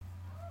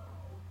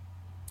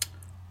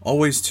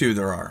Always two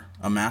there are,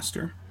 a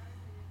master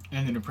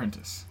and an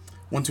apprentice,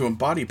 one to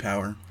embody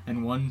power,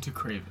 and one to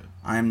crave it.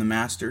 I am the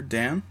master,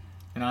 Dan.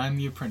 And I'm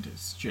the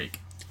apprentice, Jake.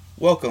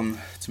 Welcome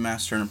to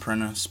Master and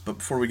Apprentice, but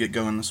before we get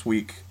going this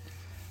week,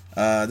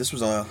 this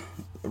was a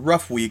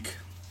rough week.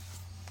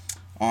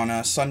 On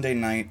a Sunday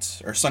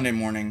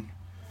morning,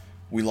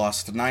 we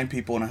lost 9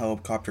 people in a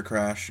helicopter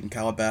crash in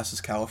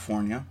Calabasas,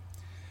 California,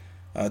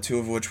 2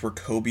 of which were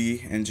Kobe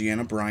and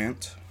Gianna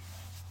Bryant.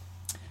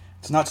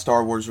 It's not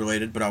Star Wars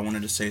related, but I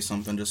wanted to say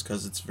something just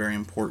because it's very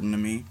important to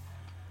me.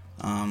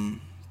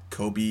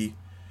 Kobe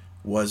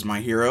was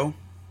my hero,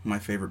 my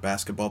favorite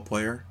basketball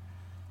player.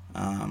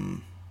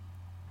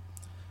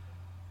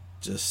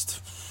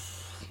 Just,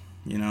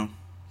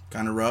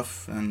 kind of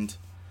rough. And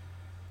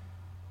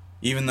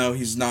even though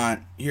he's not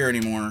here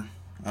anymore,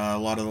 a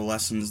lot of the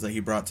lessons that he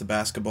brought to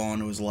basketball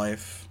into his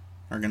life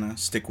are going to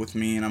stick with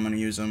me, and I'm going to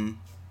use them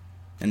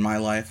in my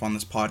life on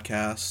this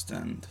podcast.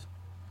 And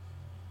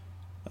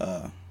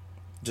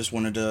just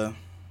wanted to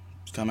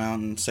come out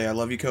and say I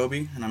love you,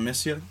 Kobe, and I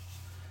miss you.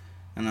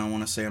 And I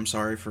want to say I'm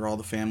sorry for all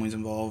the families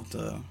involved,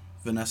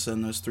 Vanessa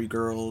and those 3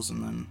 girls,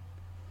 and then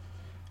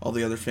all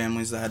the other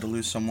families that had to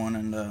lose someone,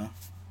 and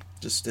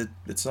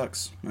it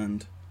sucks.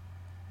 And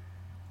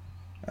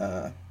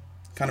kind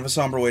of a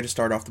somber way to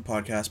start off the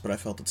podcast, but I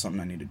felt it's something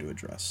I needed to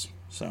address.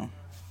 So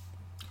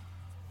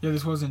yeah,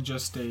 this wasn't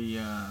just a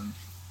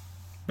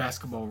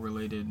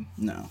basketball-related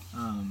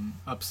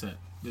upset.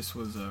 This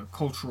was a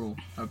cultural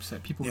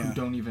upset. People who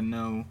don't even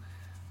know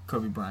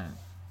Kobe Bryant,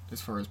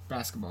 as far as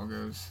basketball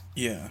goes,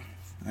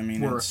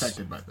 were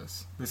affected by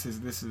this. This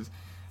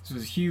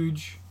was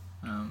huge,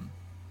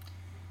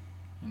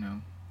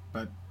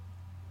 but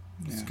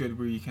it's good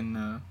where you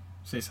can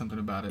say something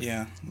about it.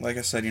 Yeah, like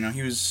I said,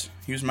 he was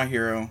my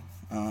hero.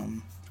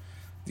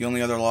 The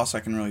only other loss I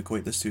can really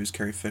equate this to is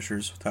Carrie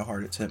Fisher's, with how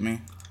hard it's hit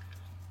me.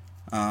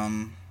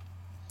 Even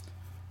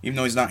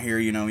though he's not here,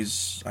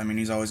 he's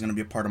always going to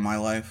be a part of my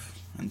life.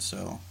 And so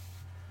I'm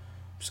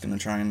just going to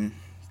try and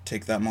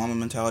take that mama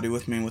mentality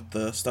with me with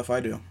the stuff I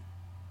do.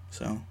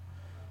 So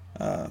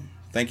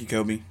thank you,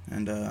 Kobe.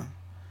 And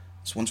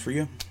this one's for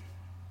you.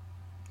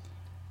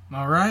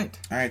 All right.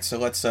 All right, so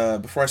let's,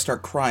 before I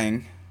start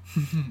crying,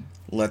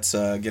 let's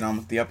get on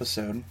with the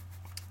episode.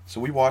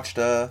 So we watched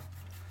the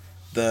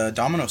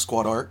Domino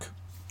Squad arc,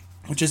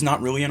 which is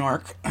not really an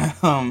arc,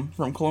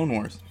 from Clone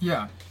Wars.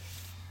 Yeah.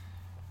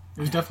 It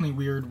was definitely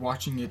weird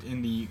watching it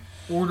in the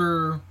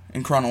order...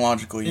 In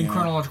chronological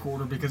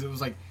order, because it was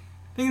like,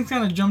 things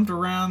kind of jumped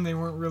around, they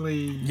weren't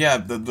really... Yeah,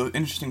 the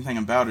interesting thing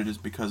about it is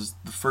because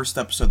the first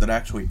episode that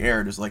actually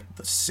aired is like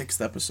the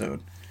 6th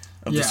episode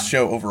of this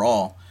show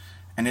overall,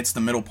 and it's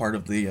the middle part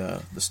of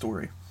the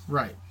story.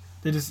 Right.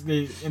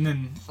 And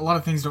then a lot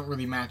of things don't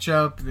really match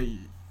up.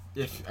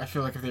 I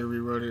feel like if they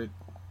rewrote it,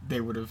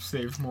 they would have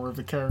saved more of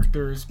the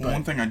characters. But... Well,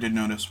 one thing I did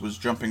notice was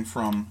jumping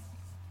from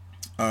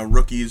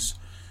rookies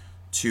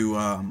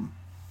to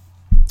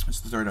it's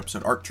the 3rd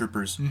episode, ARC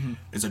Troopers,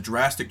 is a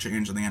drastic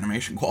change in the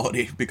animation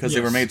quality because they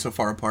were made so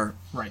far apart.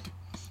 Right.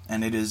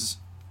 And it is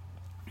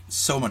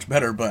so much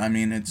better, but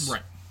it's...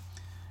 Right.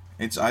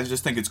 I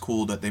just think it's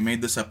cool that they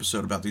made this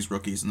episode about these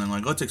rookies and then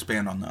let's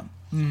expand on them.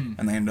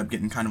 And they ended up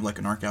getting kind of like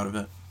an arc out of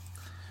it.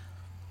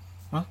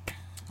 Well,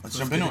 let's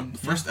jump into it. The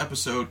first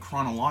episode,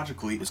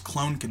 chronologically, is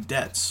Clone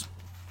Cadets.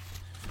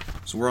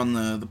 So we're on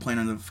the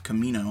planet of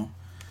Kamino,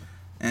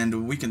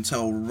 and we can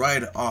tell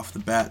right off the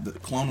bat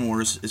that Clone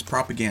Wars is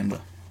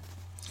propaganda.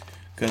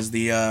 Because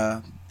the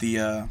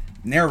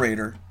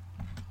narrator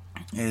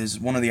is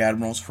one of the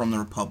admirals from the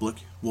Republic,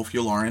 Wolf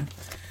Yularen,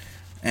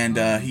 and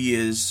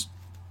he's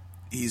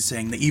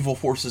saying the evil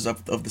forces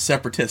of the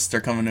Separatists are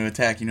coming to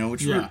attack,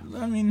 which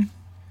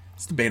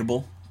it's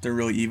debatable. They're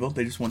really evil.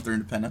 They just want their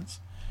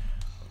independence.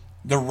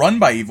 They're run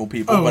by evil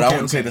people, but I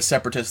wouldn't say the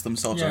Separatists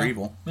themselves are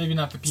evil. Maybe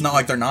not the people. It's not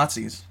like they're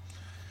Nazis.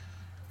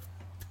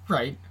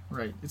 Right.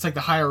 It's like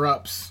the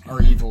higher-ups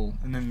are evil,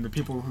 and then the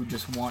people who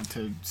just want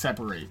to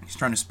separate. He's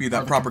trying to spew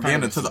that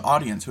propaganda to the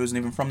audience who isn't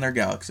even from their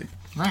galaxy.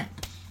 Right.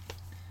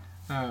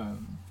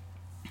 And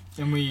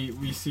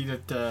we see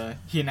that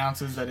he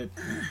announces that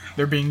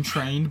they're being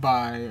trained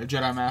by a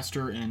Jedi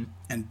Master and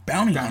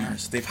bounty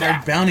hunters. They've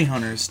hired bounty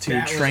hunters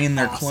to train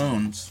their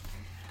clones.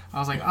 I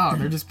was like,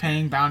 they're just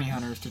paying bounty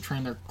hunters to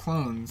train their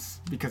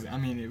clones because it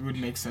would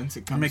make sense.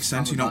 It makes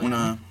sense. You don't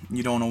want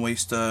to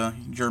waste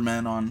your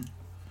men on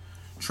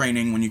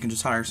training when you can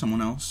just hire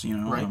someone else.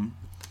 Right.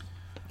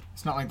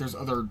 It's not like there's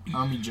other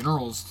army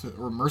generals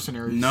or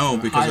mercenaries. No,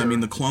 because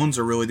the clones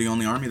are really the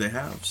only army they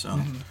have.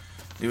 So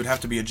it would have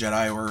to be a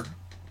Jedi or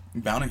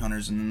bounty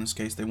hunters, and in this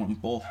case, they went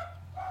with both.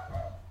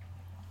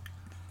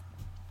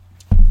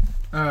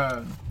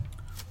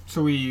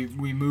 So we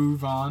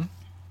move on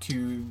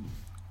to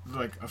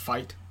like a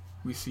fight.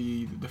 We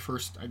see the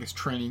first,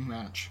 training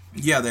match.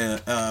 Yeah,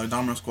 the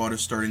Domino Squad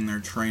is starting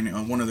their training,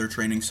 one of their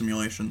training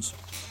simulations,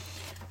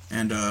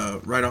 and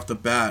right off the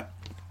bat,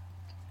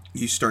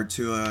 you start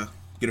to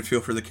get a feel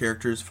for the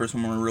characters. The first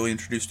one we're really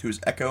introduced to is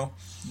Echo,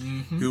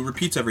 who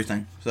repeats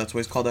everything, so that's why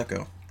he's called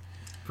Echo.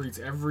 Repeats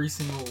every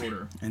single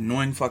order.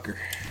 Annoying fucker.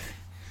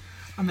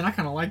 I mean, I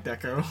kind of like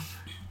Echo.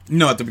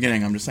 No, at the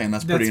beginning, I'm just saying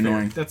that's pretty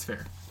annoying. That's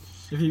fair.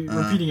 If you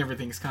repeating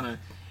everything is kind of,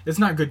 it's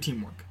not good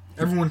teamwork.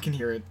 Everyone can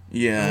hear it.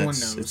 Yeah, everyone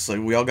knows. It's like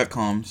we all got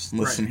comms.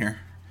 Listen here.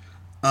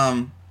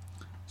 So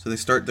they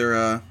start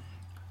their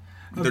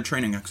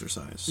training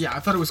exercise. Yeah, I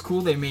thought it was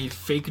cool. They made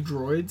fake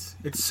droids.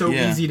 It's so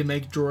easy to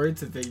make droids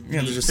that they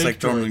made just fake like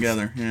throw them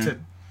together to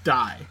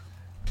die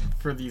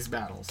for these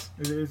battles.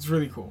 It's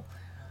really cool.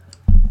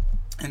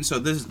 And so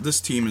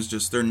this team is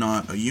just, they're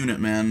not a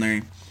unit, man.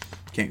 They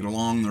can't get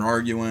along. They're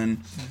arguing.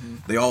 Mm-hmm.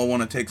 They all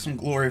want to take some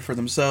glory for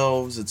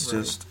themselves. It's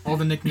just... all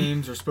the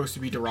nicknames are supposed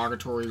to be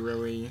derogatory,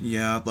 really.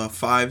 Yeah, the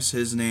Fives,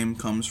 his name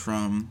comes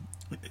from...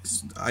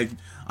 I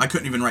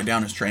couldn't even write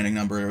down his training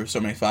number. There were so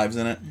many fives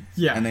in it.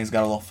 Yeah. And then he's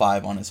got a little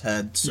 5 on his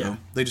head, so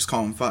they just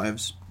call him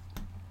Fives.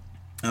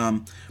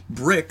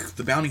 Brick,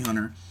 the bounty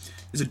hunter,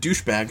 is a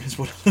douchebag, is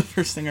what the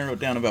first thing I wrote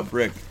down about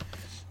Brick.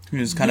 He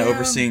was kind of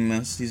overseeing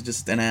this. He's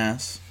just an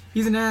ass.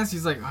 He's an ass.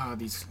 He's like,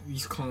 these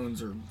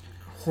clones are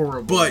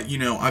horrible. But,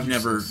 I've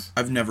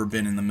never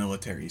been in the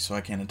military, so I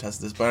can't attest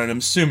to this. But I'm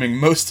assuming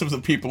most of the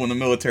people in the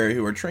military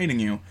who are training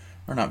you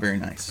are not very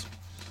nice.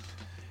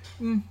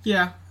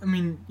 Yeah, I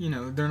mean,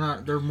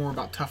 they're more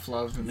about tough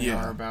love than they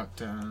are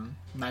about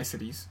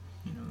niceties.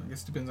 I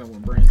guess it depends on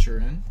what branch you're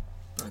in.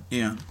 But,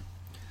 yeah.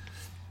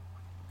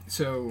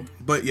 So.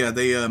 But yeah,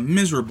 they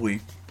miserably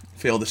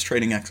fail this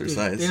training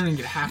exercise. They don't even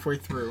get halfway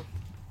through.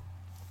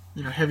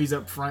 Heavy's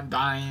up front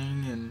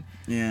dying and...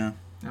 Yeah.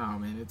 Oh,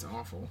 man, it's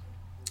awful.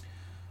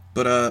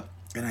 But,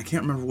 and I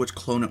can't remember which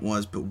clone it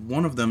was, but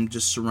one of them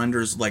just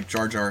surrenders like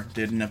Jar Jar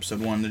did in episode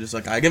 1. They're just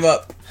like, I give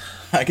up.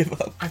 I give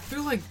up. I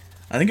feel like...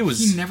 I think it was...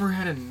 He never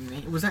had a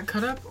name. Was that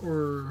cut up,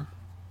 or...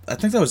 I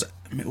think that was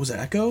it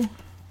Echo?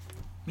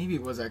 Maybe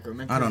it was Echo.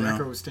 Maybe I don't know.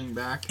 Echo was staying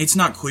back. It's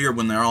not clear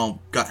when they're all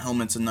got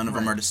helmets and none of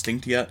them are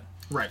distinct yet.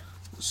 Right.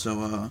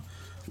 So,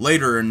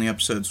 later in the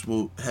episodes,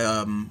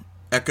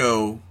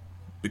 Echo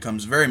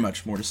becomes very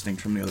much more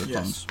distinct from the other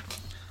clones.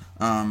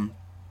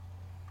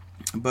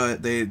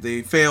 But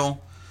they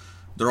fail.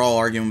 They're all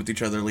arguing with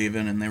each other,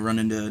 leaving, and they run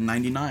into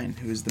 99,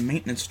 who is the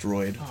maintenance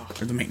droid.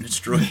 Or the maintenance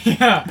droid.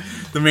 Yeah.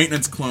 The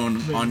maintenance clone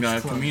on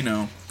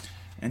Kamino.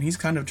 And he's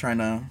kind of trying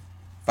to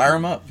fire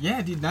him up.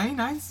 Yeah, dude,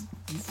 99's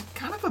he's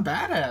kind of a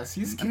badass.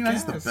 He's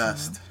the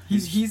best.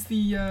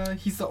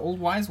 He's the old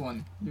wise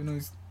one.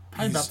 He's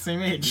probably about the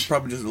same age. He's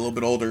probably just a little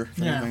bit older.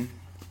 Yeah.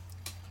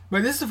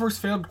 But this is the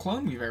first failed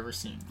clone we've ever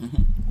seen.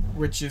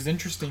 Which is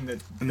interesting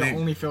that the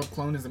only failed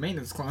clone is the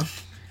maintenance clone.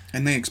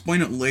 And they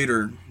explain it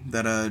later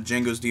that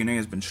Jango's DNA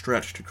has been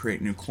stretched to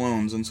create new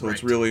clones, and so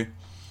it's really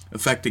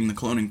affecting the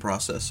cloning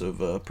process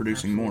of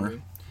producing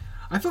more.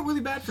 I felt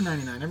really bad for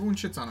 99. Everyone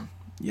shits on him.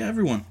 Yeah,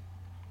 everyone.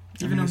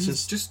 Even though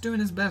he's just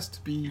doing his best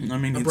to be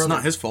it's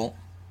not his fault.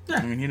 Yeah.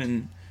 I mean,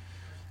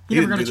 he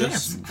never got a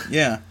chance.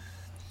 Yeah.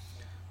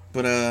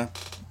 But,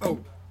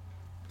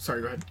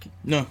 sorry, go ahead.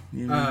 No,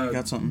 you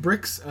got something.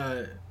 Brick's,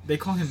 they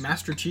call him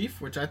Master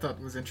Chief, which I thought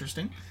was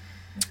interesting.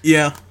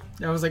 Yeah.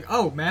 I was like,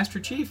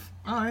 Master Chief.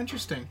 Oh,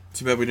 interesting.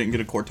 Too bad we didn't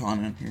get a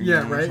Cortana in here.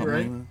 Yeah, right.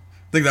 I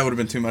think that would have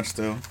been too much,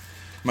 though.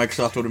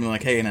 Microsoft would have been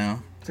like, hey,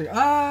 now. It's like,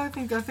 I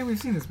think we've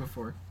seen this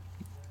before.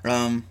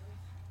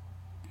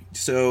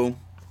 So,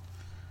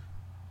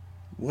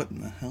 what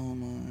in the hell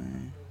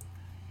am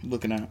I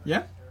looking at?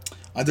 Yeah?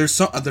 There's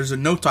a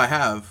note I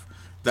have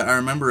that I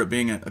remember it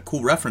being a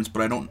cool reference,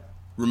 but I don't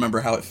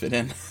remember how it fit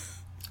in.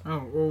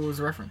 Oh, what was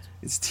the reference?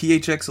 It's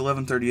THX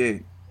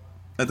 1138.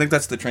 I think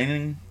that's the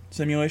training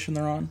simulation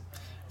they're on.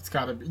 It's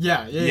gotta be.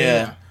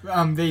 Yeah.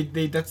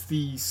 They that's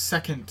the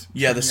second.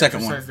 Yeah, the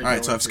second one. All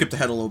right, so I've skipped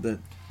ahead a little bit,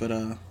 but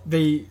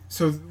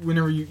So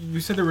whenever you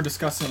said they were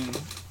discussing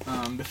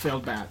the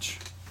failed batch.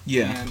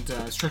 Yeah.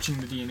 And stretching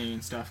the DNA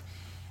and stuff,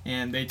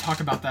 and they talk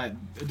about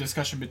that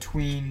discussion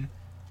between,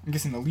 I'm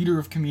guessing, the leader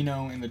of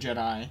Kamino and the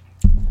Jedi.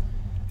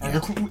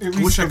 Yeah.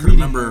 I wish I could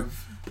remember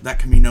that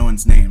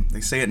Kaminoan's name.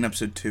 They say it in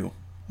episode 2.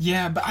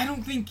 Yeah, but I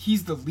don't think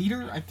he's the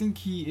leader. I think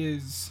he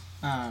is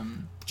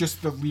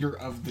just the leader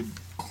of the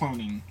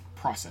cloning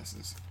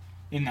processes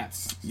in that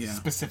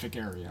specific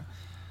area.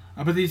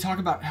 But they talk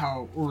about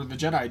how, or the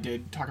Jedi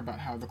did talk about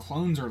how the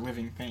clones are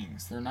living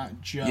things. They're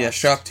not just... Yeah,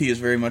 Shaak Ti is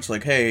very much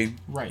like, hey,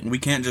 we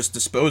can't just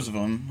dispose of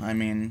them. I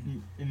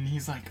mean... And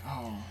he's like,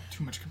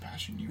 too much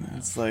compassion you have.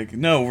 It's like,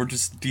 no, we're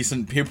just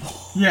decent people.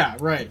 Yeah,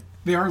 right.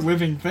 They are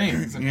living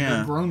things. I mean,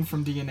 they're grown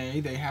from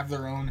DNA. They have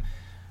their own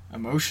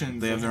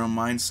emotions. They have their own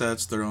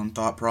mindsets, their own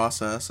thought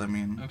process. I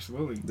mean...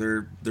 Absolutely.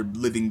 They're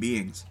living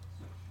beings.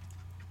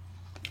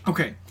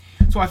 Okay,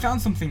 so I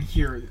found something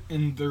here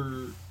in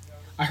their...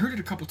 I heard it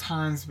a couple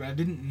times, but I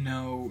didn't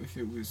know if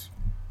it was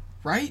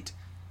right.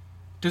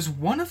 Does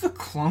one of the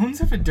clones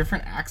have a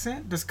different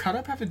accent? Does Cut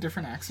Up have a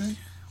different accent?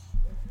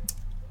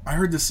 I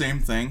heard the same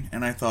thing,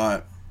 and I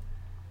thought...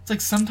 It's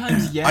like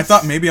sometimes yes. I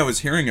thought maybe I was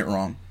hearing it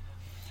wrong.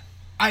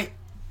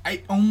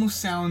 It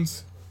almost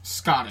sounds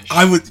Scottish.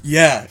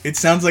 It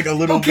sounds like a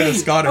little bit of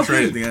Scottish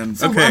right at the end.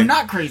 So I'm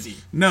not crazy.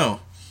 No.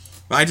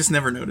 But I just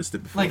never noticed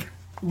it before. Like,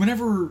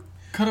 whenever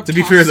Cut Up to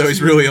be fair, though,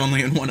 he's really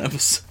only in one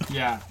episode.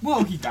 Yeah.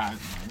 Well, he died.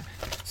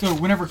 So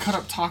whenever Cut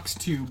Up talks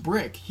to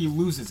Brick, he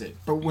loses it.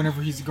 But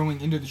whenever he's going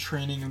into the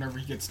training, whenever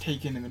he gets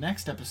taken in the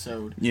next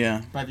episode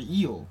by the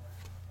eel,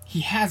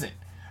 he has it.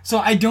 So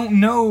I don't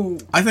know.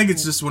 I think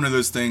it's just one of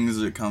those things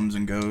that comes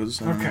and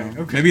goes. Okay.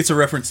 Maybe it's a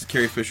reference to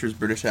Carrie Fisher's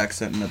British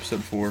accent in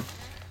episode 4.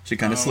 She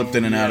kind of slipped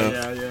in and out of.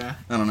 Yeah.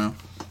 I don't know.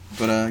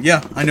 But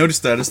yeah, I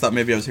noticed that. I just thought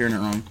maybe I was hearing it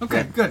wrong.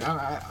 Okay, good.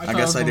 I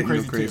guess I didn't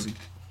go crazy.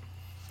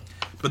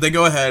 But they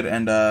go ahead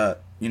and,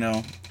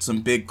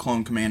 some big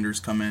clone commanders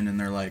come in and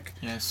they're like,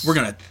 yes, we're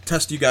going to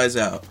test you guys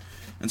out.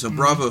 And so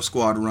Bravo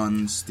Squad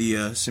runs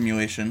the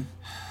simulation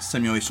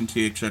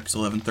THX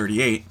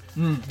 1138,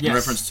 in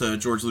reference to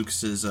George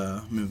Lucas's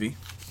movie.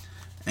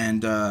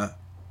 And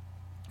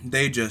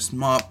they just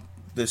mop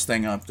this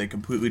thing up. They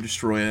completely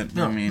destroy it.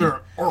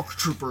 They're ARC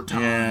Trooper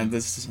time. Yeah,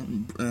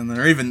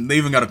 and they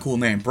even got a cool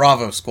name,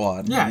 Bravo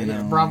Squad.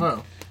 Yeah,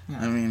 Bravo.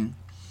 Yeah.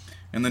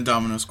 And then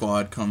Domino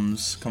Squad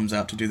comes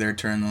out to do their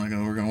turn. They're like,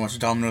 we're gonna watch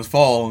Dominoes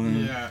fall.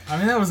 And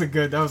that was a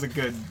good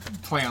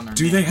play on their.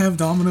 Do they have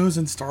dominoes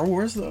in Star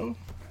Wars though?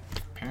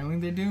 Apparently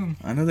they do.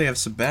 I know they have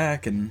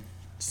Sabacc and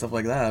stuff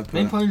like that. But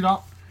they play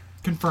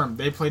confirmed.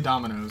 They play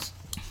dominoes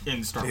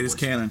in Star Wars. It is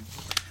canon.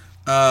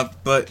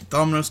 But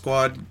Domino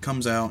Squad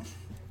comes out,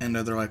 and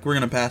they're like, we're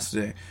gonna pass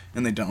today,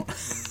 and they don't.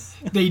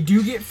 They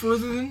do get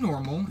further than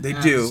normal. They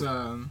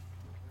do.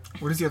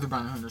 What is the other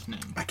bounty hunter's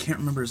name? I can't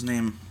remember his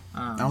name.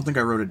 I don't think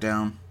I wrote it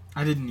down.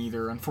 I didn't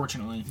either,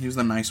 unfortunately. He was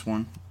the nice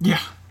one. Yeah.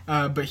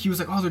 But he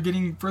was like, they're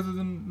getting further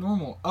than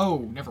normal.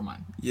 Oh, never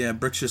mind. Yeah,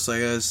 Brick's just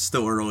like, it's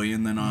still early,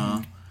 and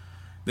then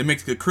they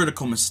make the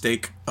critical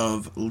mistake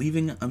of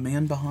leaving a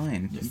man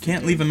behind. Yes, you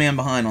can't leave a man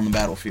behind on the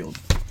battlefield.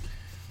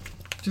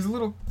 Which is a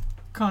little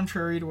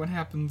contrary to what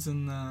happens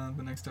in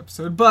the next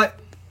episode,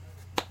 but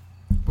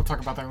we'll talk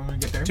about that when we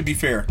get there. To be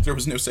fair, there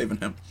was no saving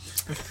him.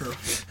 That's true.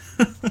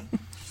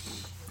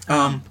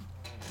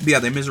 Yeah,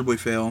 they miserably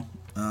fail.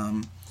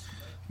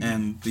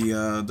 And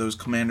those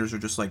commanders are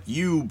just like,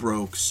 you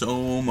broke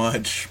so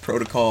much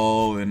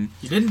protocol, and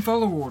you didn't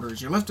follow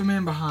orders. You left a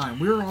man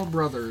behind. We're all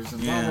brothers,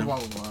 and blah blah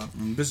blah blah.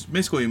 And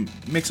basically,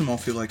 makes them all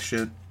feel like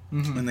shit,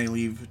 and they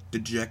leave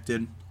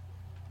dejected.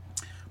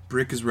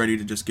 Brick is ready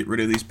to just get rid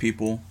of these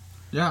people.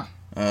 Yeah.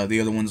 The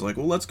other one's like,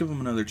 well, let's give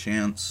them another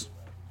chance.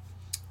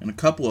 And a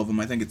couple of them,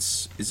 I think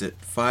is it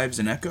Fives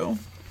and Echo?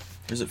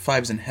 Or is it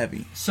Fives and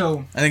Heavy?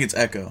 So I think it's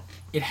Echo.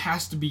 It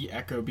has to be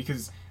Echo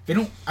because I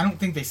don't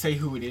think they say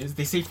who it is.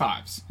 They say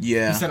Fives.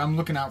 Yeah. He said, I'm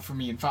looking out for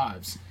me in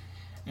Fives.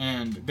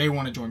 And they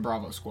want to join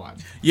Bravo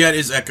Squad. Yeah, it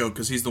is Echo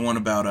because he's the one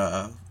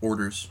about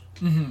orders.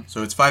 Mm-hmm.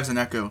 So it's Fives and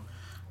Echo.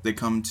 They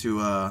come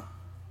to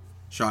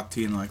Shaak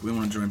Ti and like, we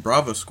want to join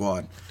Bravo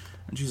Squad.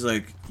 And she's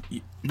like,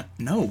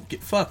 no,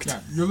 get fucked. Yeah,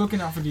 you're looking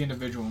out for the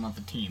individual, not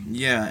the team.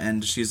 Yeah,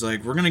 and she's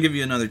like, we're going to give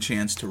you another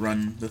chance to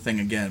run the thing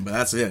again, but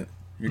that's it.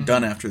 You're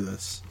done after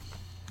this.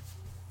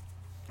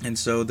 And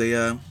so they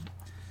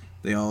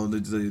all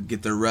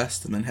get their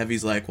rest, and then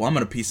Heavy's like, well, I'm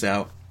going to peace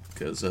out,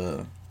 because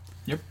I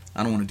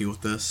don't want to deal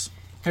with this.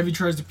 Heavy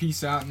tries to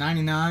peace out.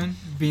 99,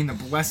 being the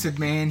blessed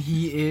man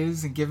he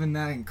is, and giving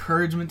that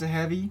encouragement to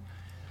Heavy,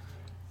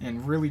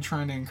 and really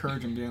trying to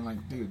encourage him, being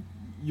like, dude,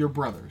 you're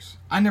brothers.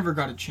 I never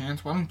got a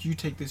chance. Why don't you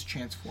take this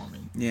chance for me?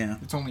 Yeah.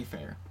 It's only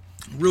fair.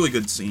 Really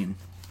good scene.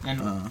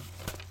 And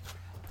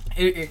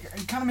it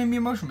kind of made me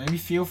emotional. Made me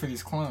feel for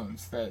these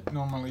clones that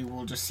normally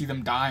we'll just see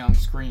them die on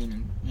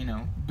screen.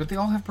 And but they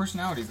all have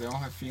personalities. They all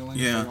have feelings.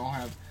 Yeah. They all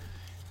have...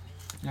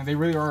 they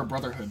really are a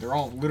brotherhood. They're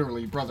all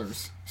literally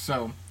brothers.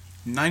 So...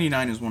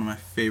 99 is one of my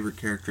favorite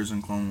characters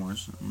in Clone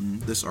Wars.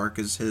 This arc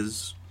is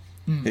his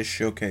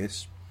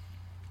showcase.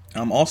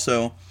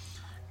 Also...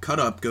 Cut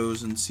Up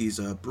goes and sees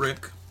a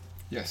Brick.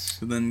 Yes.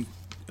 Who then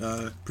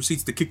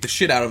proceeds to kick the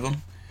shit out of him.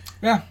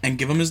 Yeah. And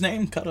give him his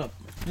name, Cut Up.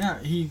 Yeah,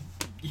 he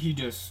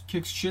just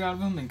kicks shit out of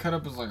him, and Cut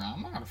Up is like,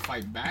 I'm not going to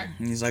fight back.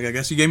 And he's like, I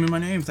guess you gave me my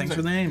name. Thanks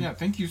for the name. Yeah,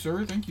 thank you,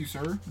 sir. Thank you,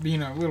 sir.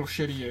 Being a little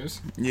shit he is.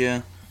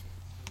 Yeah.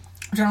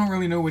 Which I don't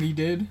really know what he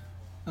did.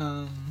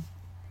 I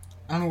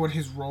don't know what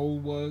his role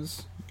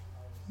was.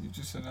 He's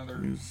just another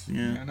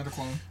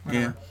clone.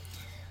 Whatever.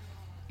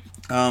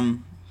 Yeah.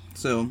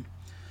 So...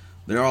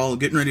 They're all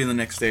getting ready the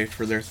next day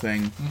for their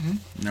thing. Mm-hmm.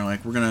 And they're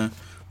like, we're gonna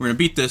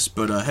beat this,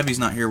 but Heavy's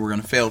not here. We're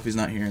gonna fail if he's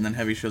not here. And then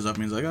Heavy shows up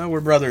and he's like, oh,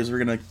 we're brothers. We're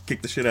gonna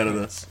kick the shit out of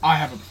this. I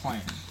have a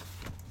plan.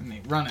 And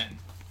they run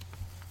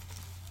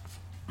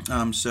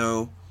in.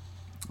 So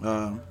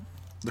the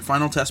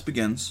final test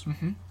begins,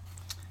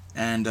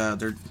 and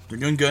they're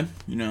doing good.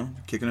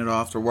 Kicking it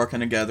off. They're working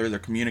together. They're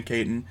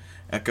communicating.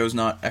 Echo's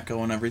not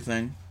echoing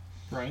everything.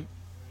 Right.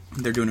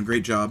 They're doing a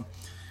great job.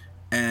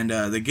 And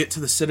they get to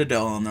the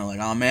Citadel, and they're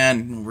like, oh,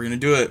 man, we're going to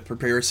do it.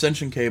 Prepare your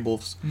ascension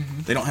cables.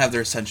 Mm-hmm. They don't have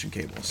their ascension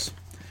cables.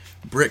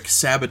 Brick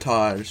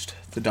sabotaged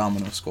the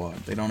Domino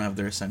Squad. They don't have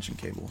their ascension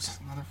cables.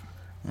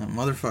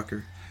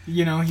 Motherfucker.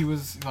 He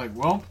was like,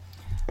 well,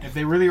 if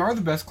they really are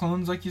the best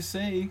clones, like you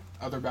say,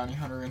 other bounty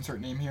hunter,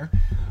 insert name here,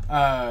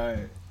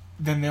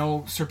 then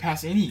they'll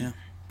surpass any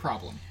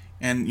problem.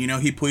 And,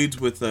 he pleads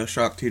with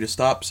Shaak Ti to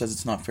stop, says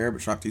it's not fair,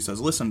 but Shaak Ti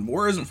says, listen,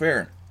 war isn't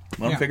fair.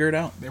 Let them figure it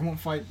out. They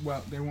won't fight.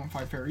 Well, they won't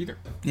fight fair either.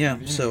 Yeah.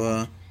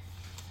 So,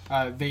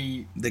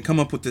 They come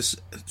up with this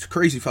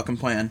crazy fucking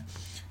plan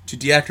to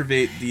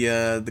deactivate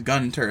the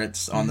gun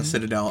turrets on the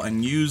Citadel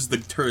and use the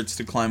turrets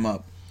to climb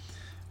up,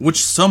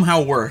 which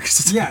somehow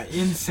works. Yeah,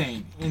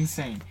 insane.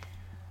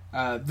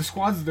 The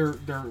squads, they're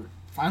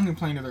finally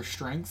playing to their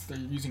strengths. They're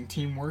using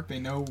teamwork. They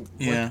know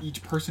what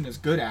each person is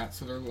good at,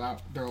 so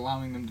they're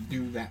allowing them to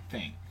do that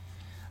thing.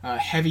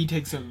 Heavy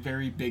takes a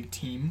very big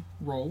team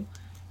role.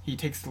 He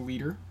takes the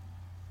leader,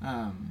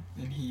 and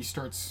he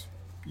starts,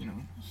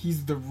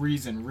 he's the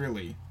reason,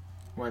 really,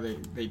 why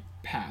they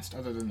passed,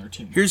 other than their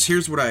teamwork.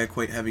 Here's what I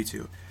equate Heavy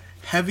to.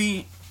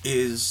 Heavy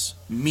is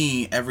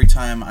me every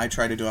time I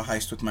try to do a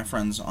heist with my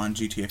friends on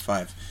GTA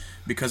 5,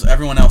 because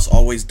everyone else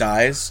always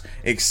dies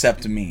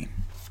except me.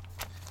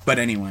 But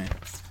anyway,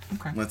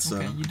 okay,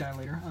 you die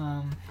later.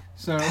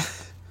 So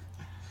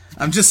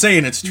I'm just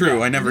saying it's true.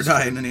 Yeah, I never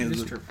die in any of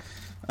this. It is true.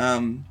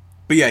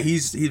 But yeah, he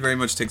very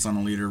much takes on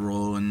a leader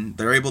role, and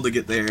they're able to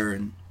get there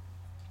and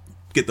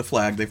get the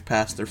flag. They've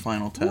passed their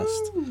final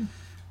test,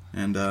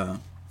 and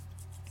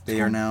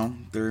they are now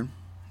they're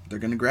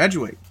going to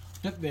graduate.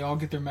 Yep, they all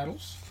get their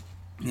medals.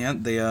 Yeah,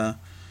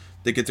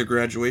 they get their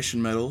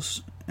graduation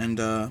medals, and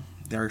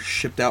they're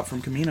shipped out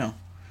from Kamino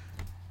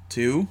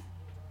to.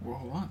 Well,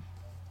 hold on.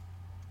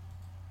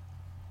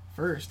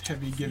 First,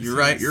 Heavy gives his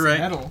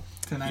medal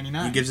to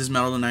 99. He gives his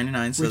medal to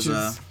 99. Says, which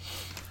is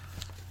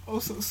oh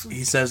so sweet.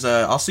 He says,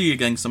 "I'll see you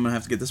again. 'Cause I'm gonna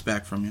have to get this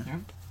back from you." Yep.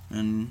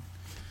 And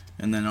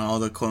then all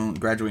the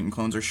graduating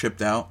clones are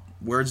shipped out.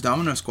 Where's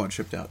Domino Squad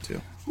shipped out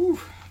to? Whew,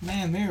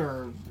 man, they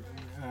are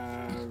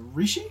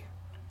Rishi.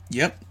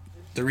 Yep,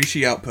 the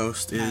Rishi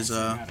outpost is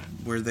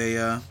where they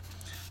are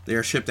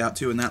shipped out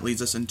to, and that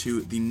leads us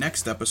into the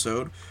next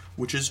episode,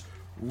 which is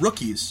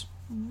Rookies.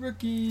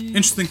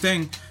 Interesting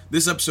thing,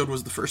 this episode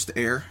was the first to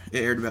air.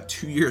 It aired about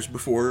 2 years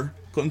before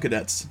Clone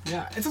Cadets.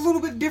 Yeah, it's a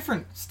little bit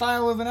different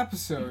style of an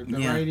episode. The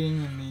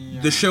writing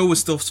and the show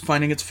was still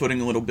finding its footing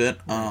a little bit.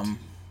 Right.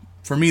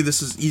 For me,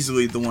 this is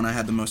easily the one I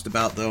had the most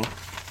about, though.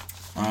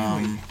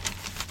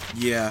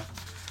 Yeah.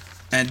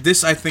 And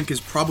this, I think, is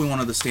probably one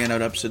of the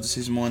standout episodes of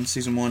Season 1.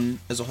 Season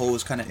 1 as a whole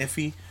was kind of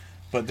iffy,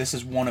 but this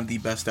is one of the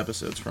best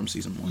episodes from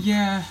Season 1.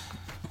 Yeah.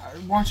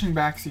 Watching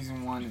back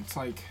Season 1, it's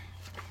like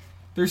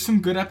there's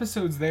some good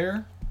episodes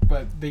there,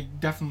 but they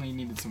definitely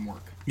needed some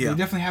work. Yeah. They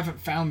definitely haven't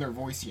found their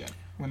voice yet.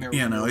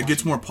 It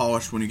gets more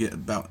polished when you get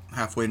about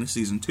halfway into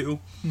Season 2,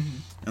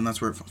 and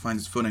that's where it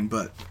finds its footing.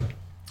 But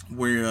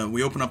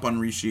we open up on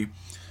Rishi.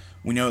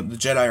 We know the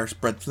Jedi are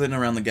spread thin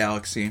around the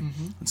galaxy,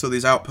 and so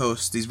these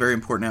outposts, these very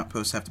important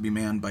outposts, have to be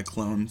manned by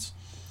clones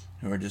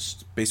who are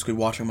just basically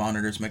watching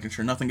monitors, making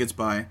sure nothing gets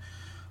by.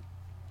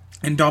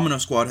 And Domino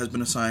Squad has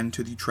been assigned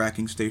to the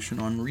tracking station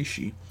on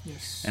Rishi.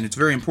 Yes. And it's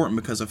very important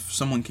because if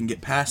someone can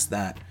get past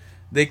that,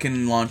 they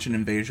can launch an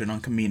invasion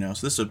on Kamino.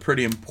 So this is a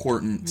pretty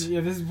important... Yeah,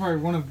 this is probably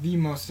one of the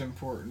most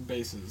important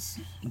bases.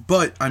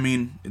 But, I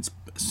mean, it's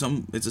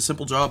a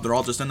simple job. They're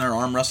all just in there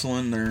arm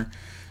wrestling.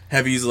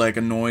 Heavy's,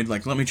 annoyed.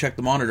 Let me check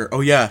the monitor.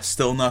 Oh, yeah,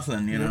 still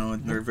nothing, you know.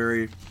 They're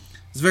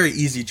it's a very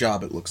easy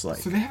job, it looks like.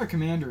 So they have a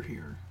commander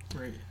here,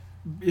 right?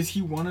 Is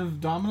he one of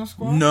Domino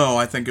Squad? No,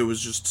 I think it was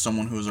just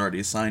someone who was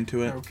already assigned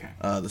to it. Okay.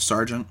 The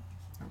sergeant.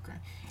 Okay.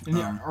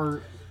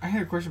 And I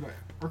had a question about,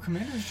 are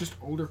commanders just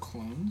older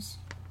clones?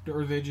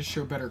 Or do they just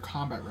show better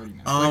combat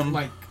readiness?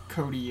 Like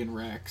Cody and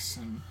Rex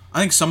and... I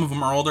think some of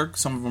them are older,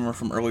 some of them are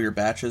from earlier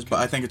batches, but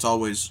I think it's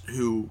always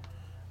who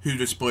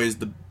displays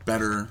the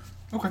better...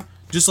 Okay.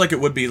 Just like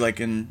it would be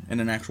in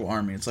an actual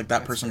army. It's like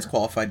that person's fair.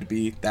 Qualified to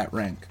be that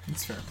rank.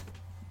 That's fair.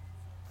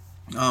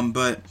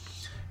 But...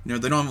 they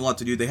don't have a lot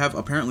to do. They have,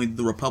 apparently,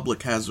 the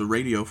Republic has a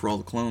radio for all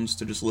the clones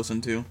to just listen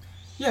to.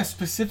 Yeah,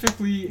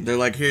 specifically... They're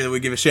like, here,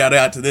 we give a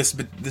shout-out to this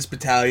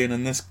battalion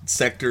and this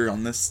sector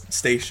on this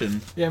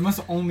station. Yeah, it must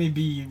only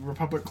be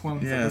Republic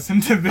clones that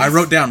listen to this. I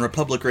wrote down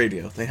Republic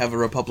radio. They have a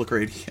Republic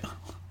radio.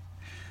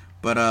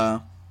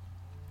 But,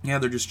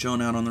 they're just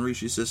chilling out on the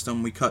Rishi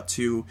system. We cut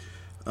to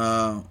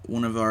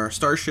one of our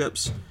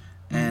starships,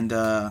 and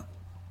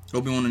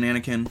Obi-Wan and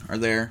Anakin are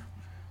there.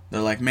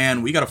 They're like,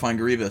 man, we gotta find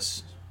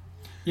Grievous.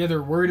 Yeah,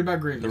 they're worried about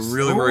Grievous. They're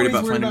really worried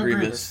about finding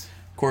Grievous.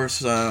 Of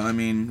course, one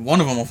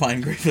of them will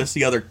find Grievous.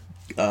 The other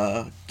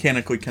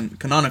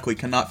canonically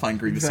cannot find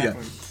Grievous yet.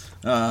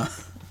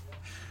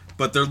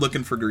 But they're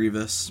looking for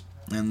Grievous,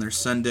 and they're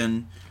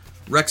sending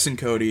Rex and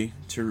Cody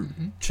to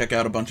check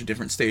out a bunch of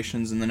different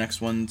stations, and the next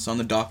one's on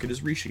the docket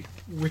is Rishi.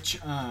 Which,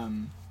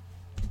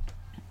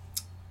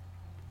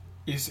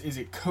 is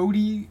it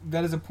Cody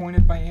that is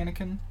appointed by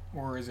Anakin?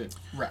 Or is it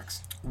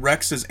Rex?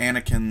 Rex is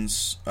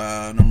Anakin's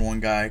number one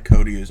guy.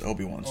 Cody is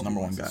Obi-Wan's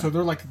number one guy. So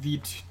they're like the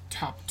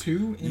top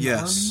two in the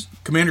army? Yes.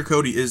 Commander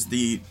Cody is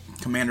the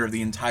commander of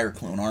the entire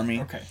clone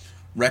army. Okay.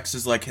 Rex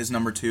is his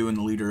number two and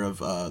the leader of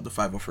the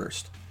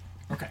 501st.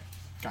 Okay.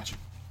 Gotcha.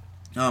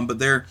 But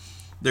they're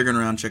going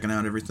around checking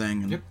out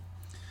everything. And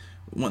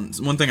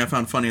one thing I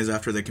found funny is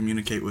after they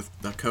communicate with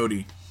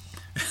Cody,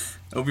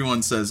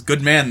 Obi-Wan says,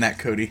 "Good man, that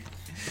Cody."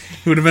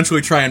 Who would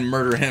eventually try and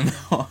murder him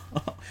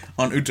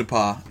on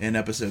Utapau in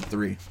episode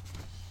 3.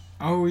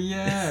 Oh,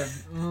 yeah.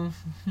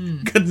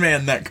 Good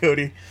man, that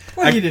Cody.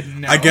 Well, you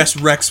didn't know. I guess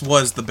Rex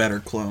was the better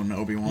clone,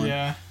 Obi-Wan.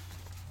 Yeah.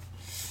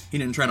 He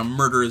didn't try to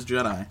murder his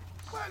Jedi.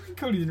 Well, I mean,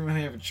 Cody didn't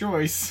really have a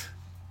choice.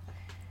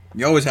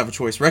 You always have a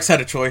choice. Rex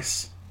had a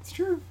choice. It's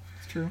true.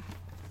 It's true.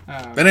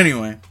 But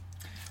anyway,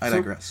 I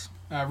digress.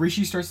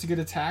 Rishi starts to get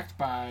attacked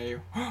by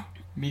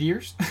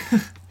meteors.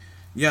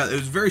 Yeah, it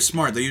was very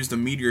smart. They used a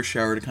meteor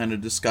shower to kind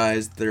of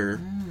disguise their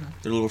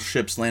little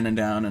ships landing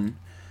down and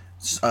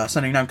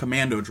sending down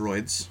commando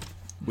droids,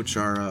 which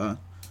are...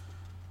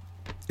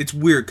 it's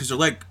weird, because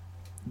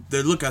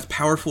they look as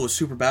powerful as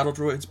super battle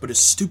droids, but as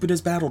stupid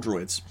as battle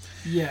droids.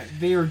 Yeah,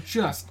 they are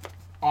just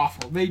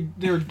awful.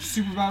 They're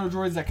super battle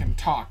droids that can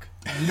talk.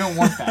 You don't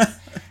want that.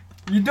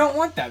 You don't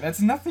want that.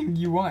 That's nothing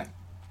you want.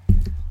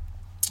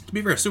 To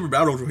be fair, super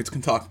battle droids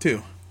can talk,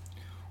 too.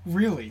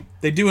 Really?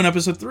 They do in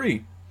Episode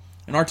 3.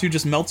 And R2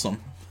 just melts them.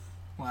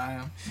 Well,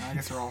 I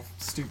guess they're all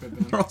stupid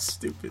then. They're all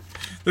stupid.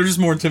 They're just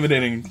more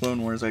intimidating in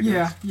Clone Wars, I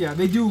guess. Yeah,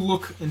 they do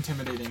look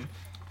intimidating.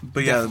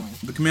 But definitely. Yeah,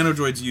 the commando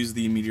droids use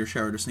the meteor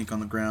shower to sneak on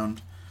the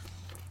ground.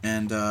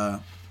 And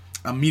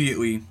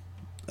immediately,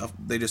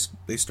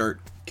 they start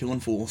killing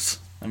fools.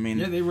 I mean...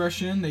 Yeah, they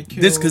rush in, they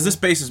kill... Because this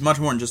base is much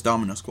more than just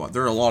Domino Squad.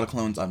 There are a lot of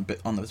clones on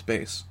this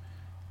base.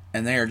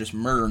 And they are just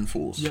murdering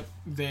fools. Yep.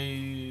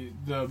 The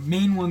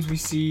main ones we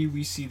see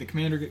the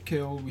commander get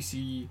killed, we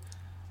see...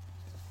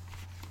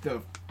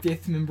 the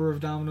 5th member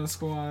of Domino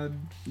Squad.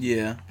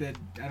 Yeah. That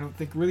I don't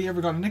think really ever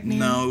got a nickname.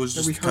 No, it was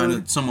just kind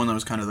of someone that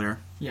was kind of there.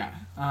 Yeah.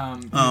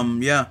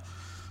 Yeah.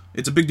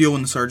 It's a big deal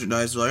when the sergeant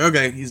dies. They're like,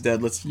 okay, he's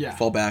dead. Let's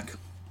fall back.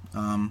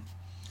 But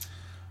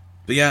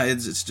yeah,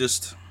 it's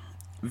just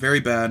very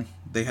bad.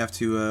 They have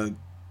to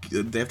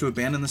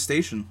abandon the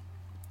station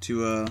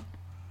to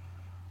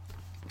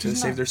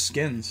save their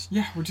skins.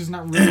 Yeah, which is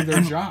not really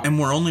their job. And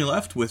we're only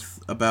left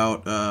with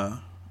about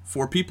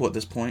 4 people at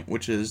this point,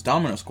 which is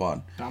Domino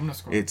Squad. Domino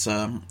Squad. It's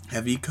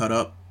Heavy, Cut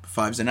Up,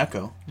 Fives, and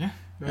Echo. Yeah,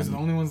 those are the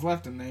only ones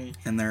left, and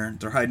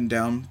they're hiding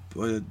down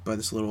by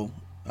this little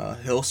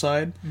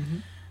hillside,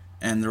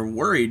 and they're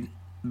worried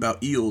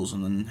about eels.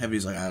 And then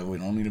Heavy's like, we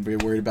don't need to be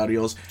worried about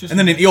eels. And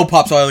then an eel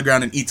pops out of the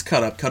ground and eats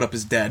Cut Up. Cut Up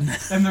is dead.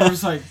 And they're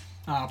just like,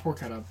 poor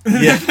Cut Up.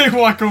 Yeah, they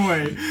walk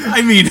away.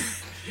 I mean,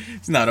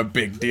 it's not a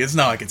big deal. It's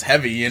not like it's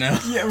Heavy, you know.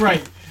 Yeah,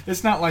 right.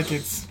 It's not like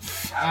it's,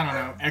 I don't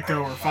know,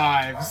 Echo or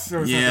Fives,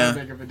 so it's not that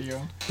big of a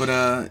deal. But,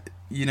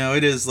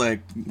 it is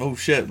like, oh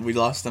shit, we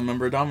lost a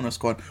member of Domino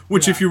Squad.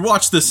 Which, if you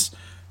watch this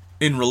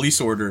in release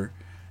order,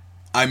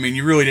 I mean,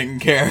 you really didn't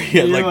care. He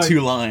had like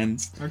 2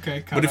 lines.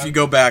 Okay, But if you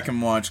go back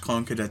and watch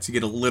Clone Cadets, you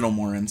get a little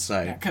more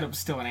insight. Yeah, Cut Up's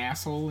still an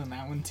asshole in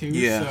that one, too.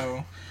 Yeah.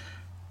 So.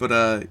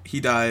 But, he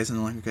dies, and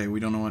they're like, okay,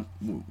 we don't know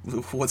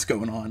what's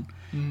going on.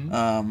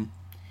 Mm-hmm.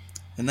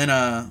 And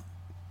then,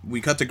 we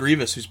cut to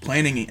Grievous, who's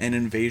planning an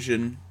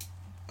invasion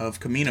of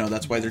Kamino.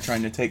 That's why they're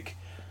trying to take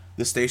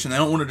the station. They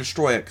don't want to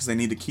destroy it because they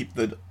need to keep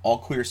the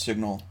all-clear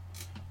signal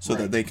so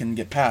that they can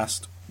get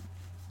past.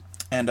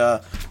 And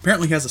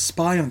apparently he has a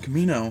spy on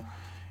Kamino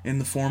in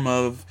the form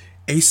of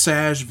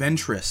Asajj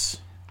Ventress.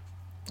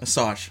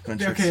 Asajj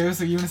Ventress. Okay, I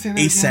was like, you want to say that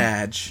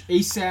Asajj. Again?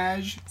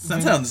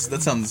 Asajj.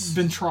 That sounds...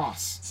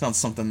 Ventross. Sounds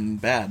something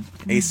bad.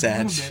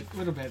 Asajj. A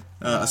little bit.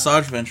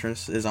 Asajj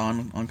Ventress is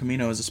on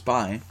Kamino as a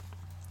spy.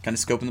 Kind of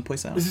scoping the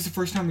place out. Is this the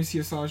first time we see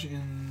Asajj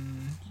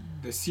in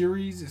the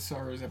series as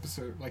far as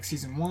episode, like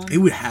season 1? It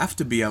would have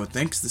to be, I would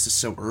think, because this is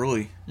so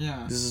early.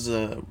 Yeah. This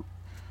is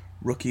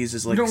Rookies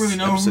is like. We don't really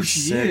know who she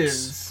 6.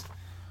 is.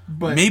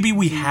 But maybe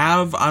we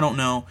have. I don't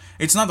know.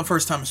 It's not the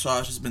first time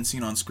Asajj has been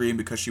seen on screen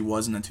because she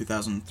was in the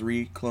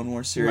 2003 Clone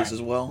Wars series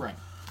as well. Right.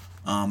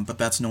 But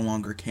that's no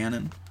longer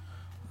canon.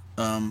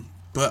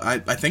 But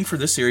I think for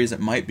this series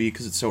it might be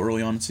because it's so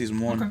early on in season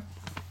 1. Okay.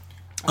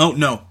 Oh,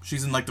 no.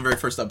 She's in, like, the very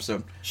first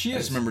episode. She is? I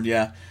just remembered,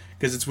 yeah.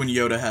 Because it's when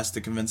Yoda has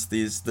to convince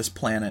this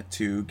planet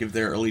to give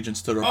their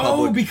allegiance to the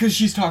Republic. Oh, because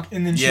she's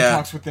and then she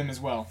talks with them as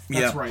well.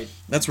 That's right.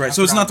 That's right.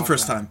 So it's not the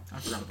first time. I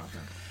forgot about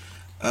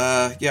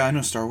that. Yeah, I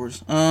know Star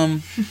Wars. But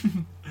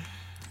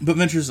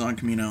Ventress is on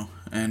Kamino,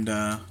 and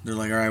they're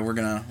like, all right, we're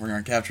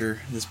gonna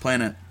capture this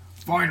planet.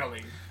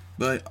 Finally.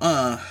 But,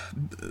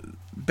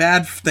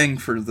 bad thing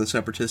for the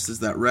Separatists is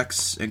that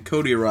Rex and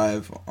Cody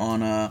arrive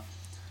on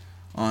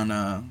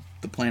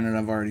the planet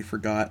I've already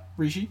forgot.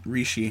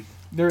 Rishi.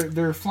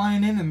 They're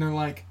flying in and they're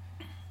like,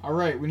 all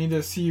right, we need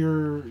to see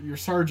your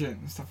sergeant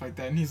and stuff like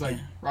that. And he's like,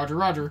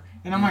 Roger.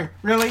 And I'm like,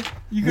 really?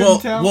 You couldn't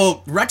tell?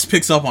 Well, Rex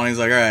picks up on it. He's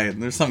like, all right,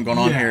 there's something going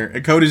on here.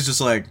 And Cody's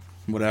just like,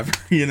 whatever,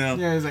 you know?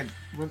 Yeah, he's like,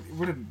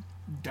 what a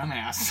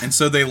dumbass. And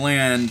so they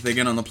land, they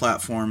get on the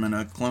platform, and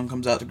a clone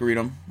comes out to greet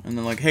them. And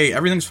they're like, hey,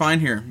 everything's fine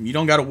here. You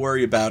don't got to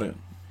worry about it.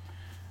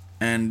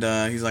 And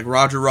he's like,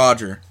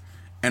 Roger.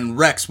 And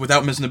Rex,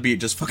 without missing a beat,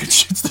 just fucking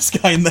shoots this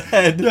guy in the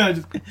head. Yeah,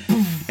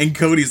 and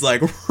Cody's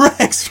like,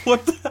 Rex,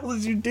 what the hell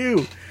did you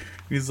do?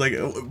 He's like,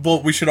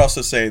 well, we should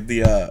also say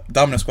the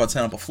Domino Squad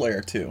sent up a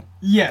flare, too.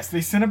 Yes,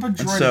 they sent up a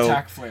droid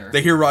attack flare.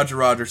 They hear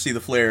Roger, see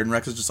the flare, and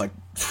Rex is just like,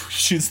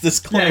 shoots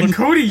this clone. Yeah, and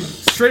Cody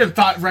straight up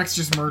thought Rex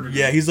just murdered him.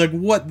 Yeah, he's like,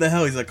 what the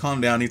hell? He's like,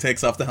 calm down. He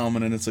takes off the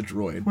helmet, and it's a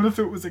droid. What if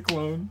it was a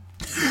clone?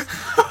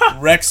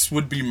 Rex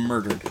would be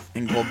murdered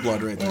in cold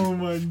blood right there. Oh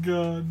my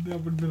god,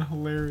 that would have been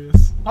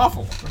hilarious.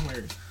 Awful,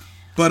 hilarious.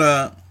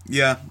 But,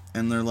 yeah,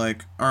 and they're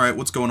like, alright,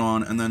 what's going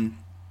on? And then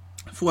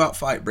a full-out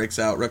fight breaks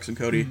out. Rex and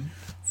Cody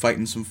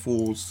fighting some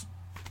fools.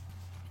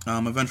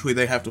 Eventually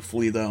they have to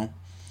flee, though,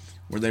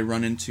 where they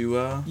run into,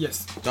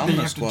 yes, Domino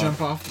they have Squad. to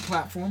jump off the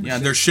platform. Yeah,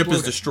 their ship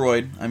is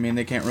destroyed. I mean,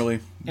 they can't really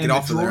get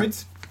off of there.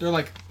 They're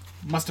like,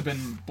 must have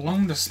been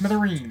blown to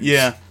smithereens.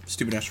 Yeah,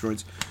 stupid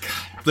asteroids.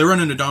 They run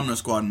into Domino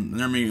Squad, and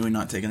they're immediately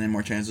not taking any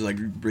more chances. Like,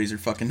 raise your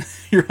fucking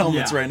your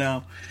helmets right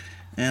now.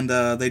 And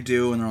they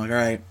do, and they're like,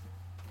 alright,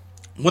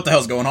 what the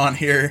hell's going on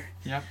here?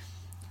 Yep.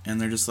 And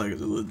they're just like,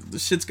 the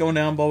shit's going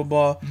down, blah,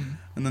 blah, blah. Mm-hmm.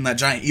 And then that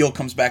giant eel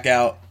comes back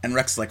out, and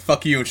Rex is like,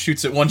 fuck you, and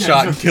shoots it one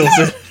shot and kills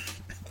it.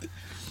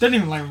 Doesn't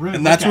even like really.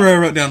 And that's where I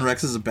wrote down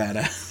Rex is a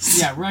badass.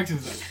 Yeah, Rex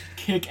is like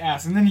kick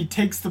ass. And then he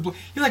takes the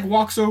he like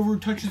walks over,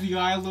 touches the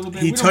eye a little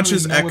bit. He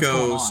touches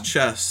Echo's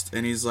chest,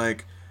 and he's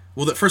like,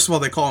 well, first of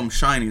all, they call him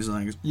Shiny. He's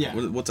like,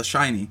 what's a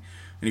shiny?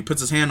 And he puts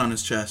his hand on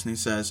his chest, and he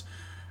says,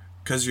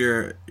 because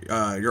your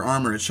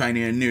armor is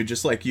shiny and new,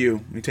 just like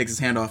you. And he takes his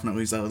hand off, and it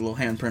leaves that little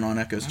handprint on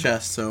Echo's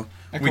chest, so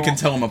we can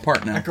tell them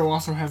apart now. Echo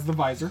also has the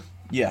visor.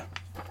 Yeah.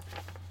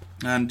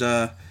 And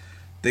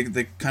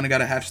they kind of got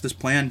to hatch this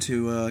plan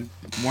to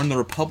warn the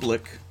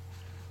Republic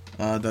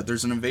that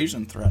there's an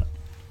invasion threat.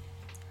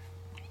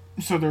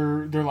 So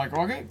they're like,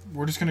 okay,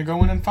 we're just gonna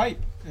go in and fight.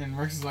 And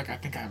Rex is like, I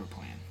think I have a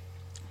plan.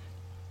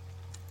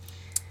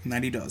 And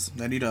that he does.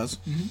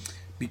 Mm-hmm.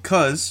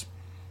 Because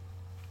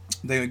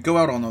they go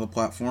out on the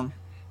platform,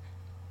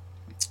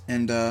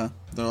 and they're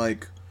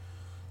like,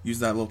 use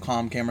that little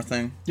comm camera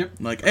thing. Yep.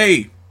 Like,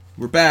 hey,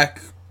 we're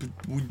back.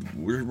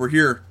 We're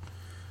here.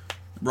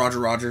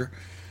 Roger.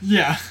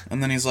 Yeah.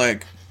 And then he's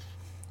like,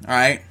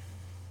 alright,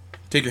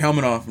 take your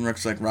helmet off. And Rex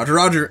is like,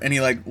 Roger. And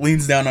he like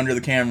leans down under the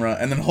camera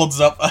and then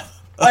holds up a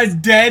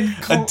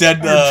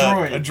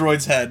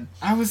droid's head.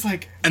 I was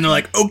like... And they're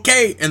like,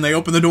 okay! And they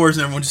open the doors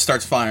and everyone just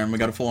starts firing. We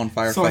got a full-on firefight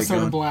going. So I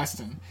started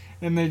blasting.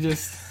 And they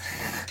just...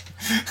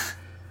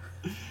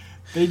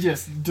 they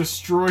just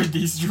destroyed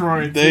these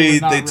droids. They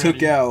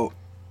took out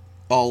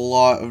a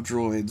lot of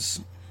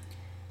droids.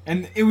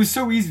 And it was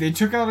so easy. They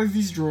took out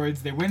these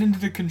droids. They went into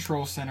the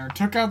control center,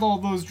 took out all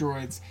those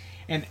droids,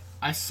 and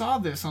I saw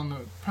this on the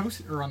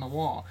on the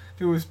wall.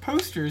 There was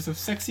posters of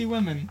sexy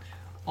women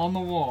on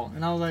the wall,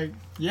 and I was like,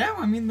 "Yeah,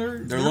 I mean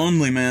they're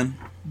lonely, man."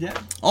 Yeah.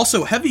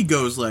 Also, Heavy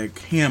goes like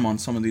ham on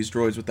some of these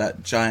droids with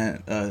that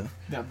giant. The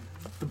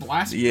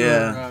blaster.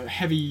 Yeah.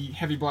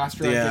 Heavy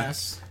blaster. I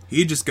guess.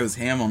 He just goes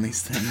ham on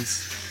these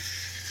things.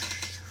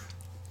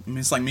 I mean,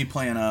 it's like me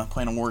playing a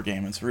war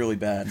game. It's really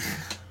bad.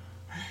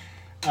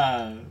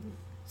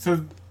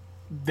 So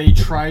they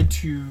try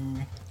to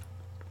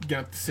get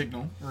up the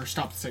signal or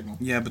stop the signal.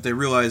 Yeah, but they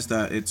realize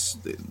that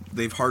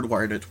they've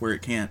hardwired it where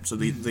it can't. So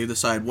they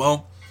decide.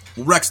 Well,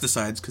 Rex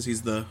decides because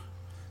he's the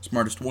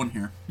smartest one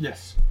here.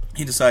 Yes.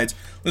 He decides.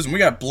 Listen, we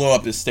gotta blow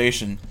up this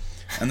station,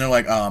 and they're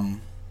like,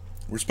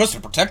 we're supposed to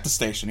protect the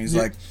station. He's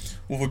like,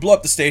 well, if we blow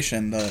up the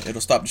station, it'll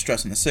stop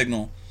distressing the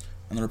signal,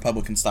 and the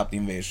Republic can stop the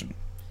invasion.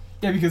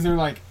 Yeah, because they're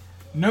like,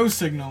 no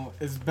signal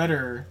is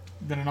better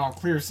than an all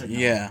clear signal.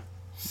 Yeah.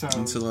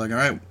 And so they're like, all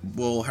right,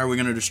 well, how are we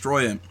going to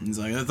destroy it? And he's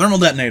like, thermal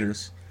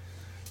detonators.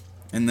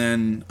 And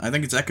then I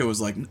think it's Echo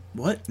was like,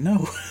 what?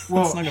 No.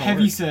 Well,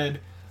 Heavy said,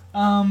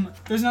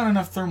 there's not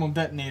enough thermal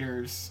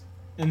detonators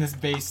in this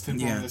base to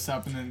blow this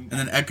up. And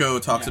then Echo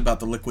talks about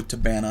the liquid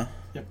Tabana.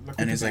 Yep,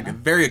 and he's like,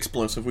 very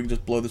explosive. We can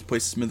just blow this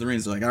place to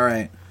smithereens. They're like, all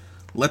right,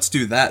 let's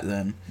do that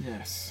then.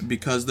 Yes.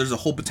 Because there's a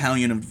whole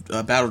battalion of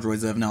battle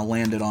droids that have now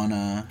landed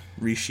on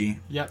Rishi.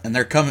 Yep. And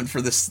they're coming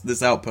for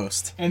this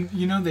outpost. And,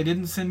 they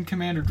didn't send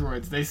commander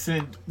droids. They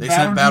sent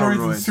battle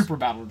droids and super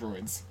battle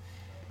droids.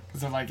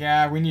 Because they're like,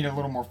 we need a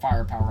little more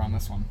firepower on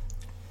this one.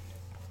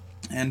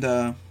 And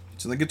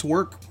so they get to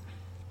work.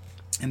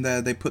 And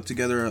they put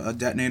together a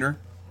detonator.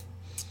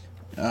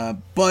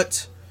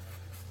 But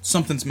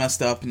something's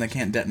messed up and they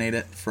can't detonate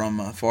it from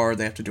far.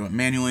 They have to do it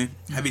manually.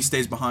 Heavy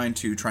stays behind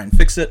to try and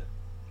fix it.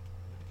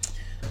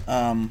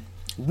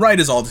 Right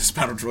as all these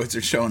battle droids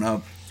are showing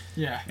up.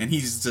 Yeah. And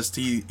he's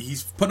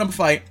putting up a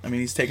fight. I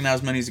mean, he's taking out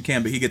as many as he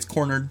can, but he gets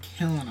cornered.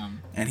 Killing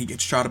them. And he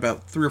gets shot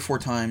about 3 or 4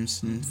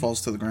 times and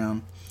falls to the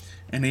ground.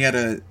 And he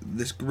had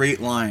this great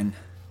line,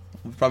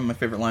 probably my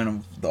favorite line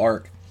of the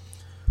arc,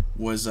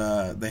 was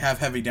they have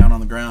Heavy down on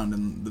the ground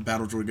and the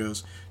battle droid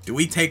goes, "Do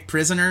we take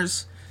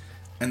prisoners?"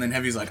 And then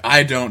Heavy's like,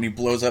 "I don't." And he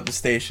blows up the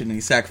station and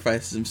he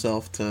sacrifices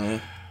himself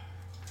to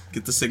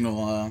get the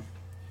signal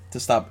to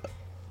stop.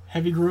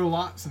 Heavy grew a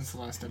lot since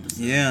the last episode.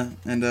 Yeah,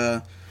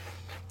 and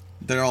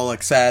they're all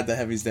like sad that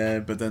Heavy's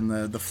dead, but then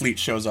the fleet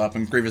shows up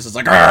and Grievous is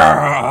like,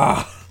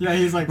 "Argh!" Yeah,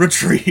 he's like,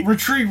 retreat, we're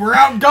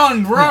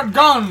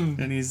outgunned.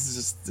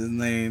 And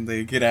and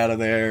they get out of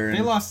there. And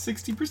they lost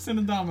 60%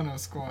 of Domino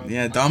Squad.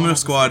 Yeah, Domino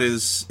Squad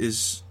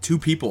is 2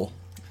 people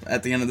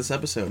at the end of this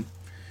episode.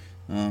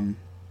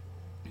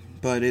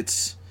 But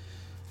it's.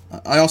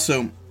 I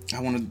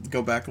want to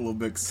go back a little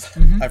bit because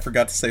I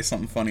forgot to say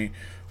something funny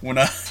when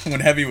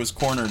Heavy was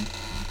cornered.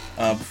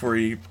 before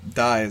he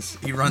dies.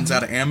 He runs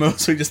out of ammo,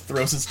 so he just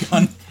throws his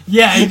gun.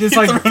 Yeah, he just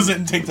throws it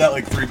and takes out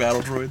like 3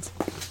 battle droids.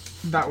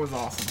 That was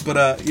awesome.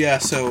 But yeah,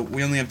 so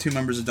we only have 2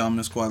 members of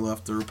Dominus Squad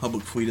left. The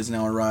Republic fleet has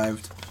now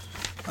arrived.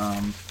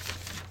 And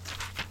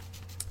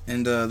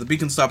the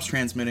beacon stops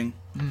transmitting.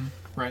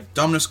 Right.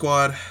 Dominus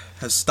Squad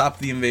has stopped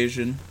the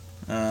invasion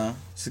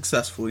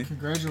successfully.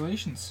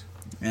 Congratulations.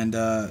 And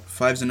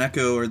Fives and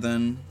Echo are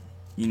then,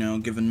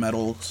 given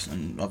medals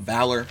and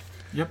valor.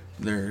 Yep.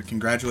 They're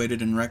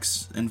congratulated, and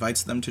Rex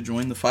invites them to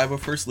join the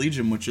 501st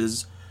Legion, which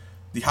is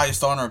the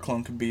highest honor a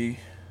clone could be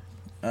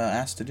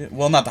asked to do.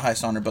 Well, not the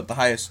highest honor, but the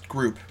highest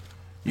group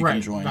you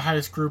can join. The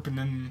highest group, and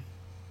then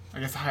I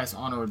guess the highest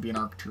honor would be an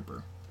ARC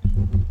Trooper.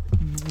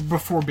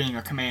 Before being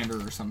a commander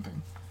or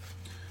something.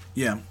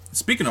 Yeah.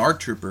 Speaking of ARC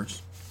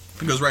Troopers,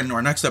 it goes right into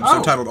our next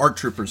episode titled ARC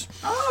Troopers.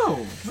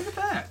 Oh, look at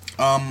that.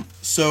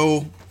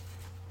 So,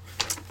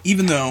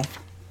 even though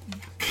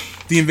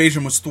the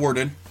invasion was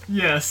thwarted,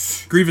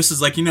 yes, Grievous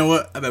is like, you know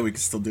what? I bet we can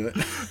still do it.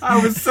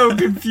 I was so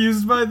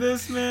confused by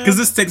this, man. Because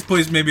this takes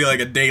place maybe like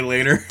a day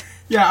later.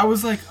 Yeah, I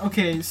was like,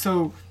 okay,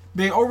 so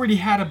they already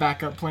had a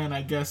backup plan,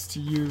 I guess, to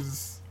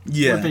use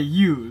what they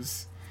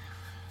use.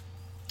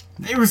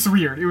 It was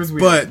weird.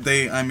 But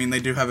they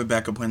do have a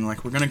backup plan.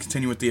 Like, we're going to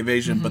continue with the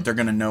invasion, but they're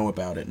going to know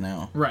about it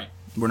now. Right.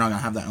 We're not going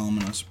to have that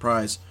element of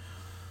surprise.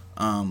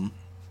 Like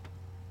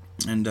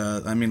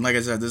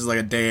I said, this is like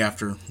a day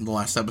after the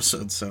last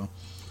episode, so...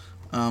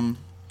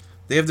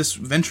 they have this...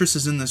 Ventress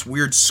is in this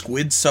weird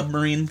squid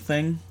submarine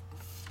thing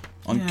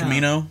on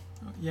Kamino.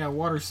 Yeah,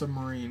 water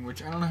submarine,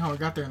 which I don't know how it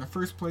got there in the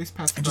first place,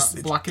 past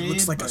the blockade. It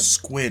looks like a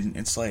squid.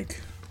 It's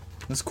like...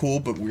 It's cool,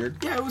 but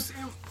weird. Yeah,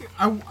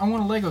 I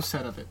want a Lego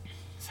set of it.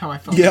 That's how I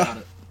felt about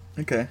it.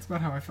 Okay. That's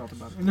about how I felt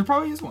about it. And there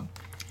probably is one.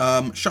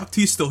 Shaak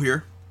Ti's still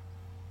here.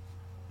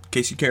 In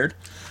case you cared.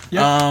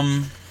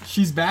 Yeah.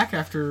 She's back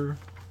after...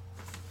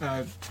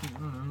 I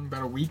don't know,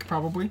 about a week,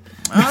 probably.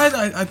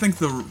 I think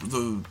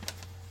the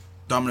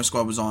Dominus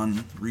Squad was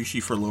on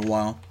Rishi for a little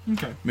while.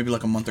 Okay. Maybe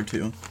like a month or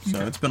 2.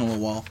 So it's been a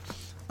little while.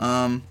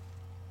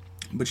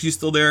 But she's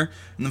still there.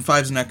 And then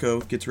Fives and Echo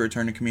get to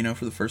return to Kamino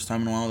for the first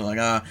time in a while. They're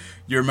like,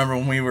 you remember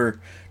when we were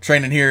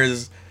training here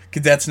as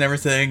cadets and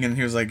everything? And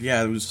he was like,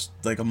 yeah, it was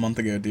like a month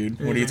ago,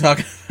 dude. What are you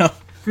talking about?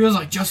 Feels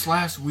like just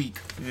last week.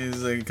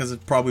 He's like, because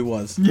it probably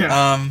was.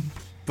 Yeah.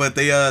 But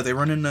they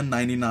run into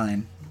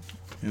 99.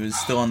 It was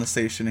still on the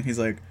station, and he's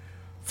like,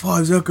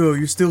 Fives Echo,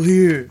 you're still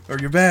here, or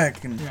you're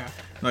back. And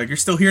like, you're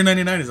still here,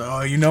 99? He's like,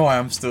 oh, you know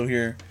I'm still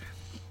here.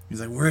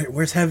 He's like,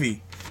 where's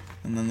Heavy?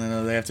 And then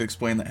they have to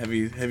explain that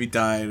Heavy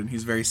died, and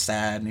he's very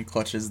sad, and he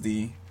clutches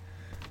the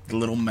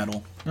little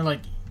medal. They're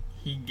like,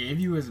 he gave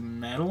you his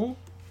medal?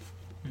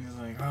 And he's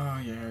like, oh,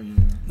 yeah.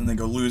 Then they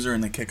go loser,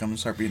 and they kick him and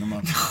start beating him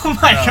up. Oh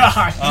my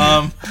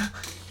god!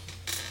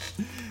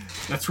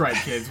 That's right,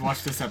 kids.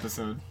 Watch this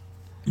episode.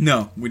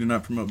 No, we do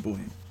not promote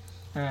bullying.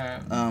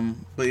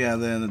 But yeah,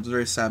 it's a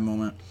very sad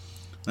moment.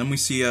 Then we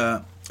see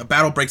a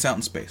battle breaks out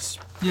in space.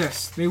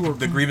 Yes, they were.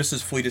 The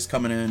Grievous's fleet is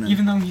coming in.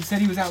 Even though he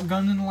said he was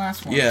outgunned in the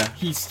last one. Yeah.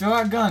 He's still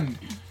outgunned.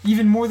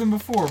 Even more than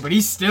before, but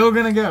he's still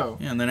gonna go.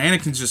 Yeah, and then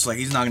Anakin's just like,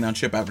 he's knocking down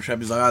ship after ship.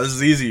 He's like, this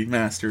is easy,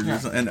 Master. Yeah.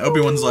 And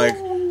Obi-Wan's like,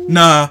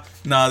 nah,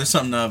 there's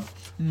something up.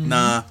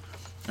 Nah.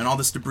 And all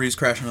this debris is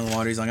crashing in the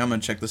water. He's like, I'm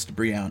gonna check this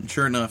debris out. And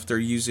sure enough, they're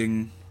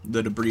using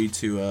the debris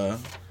to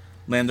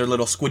land their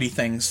little squiddy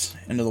things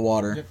into the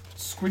water. Yep.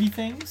 Squiddy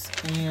things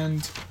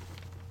and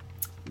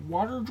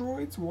water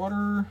droids?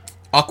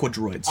 Aqua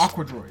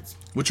droids.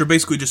 Which are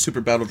basically just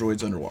super battle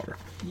droids underwater.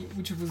 Yeah,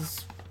 which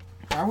was...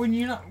 Why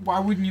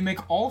wouldn't you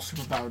make all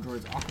super battle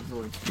droids aqua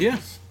droids? Yeah.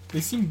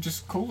 They seem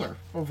just cooler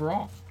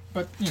overall.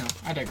 But,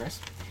 I digress.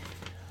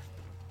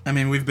 I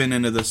mean, we've been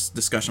into this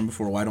discussion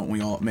before. Why don't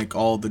we all make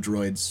all the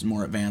droids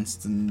more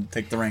advanced and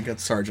take the rank of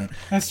sergeant?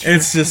 That's true.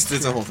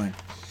 It's a whole thing.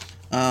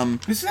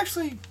 This is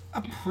actually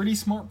a pretty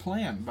smart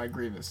plan by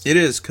Grievous. It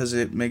is, because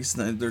it makes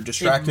they're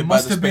distracted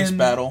by the space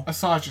battle.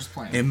 Asajj's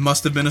plan. It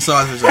must have been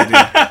Asajj's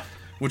idea.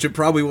 Which it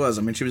probably was.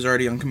 I mean, she was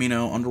already on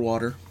Kamino,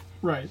 underwater.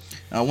 Right.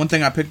 One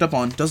thing I picked up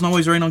on, doesn't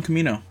always rain on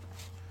Kamino.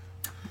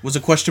 Was a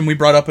question we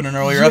brought up in an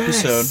earlier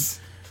episode.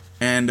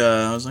 And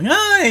I was like,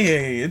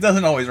 hey, it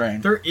doesn't always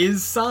rain. There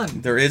is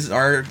sun. There is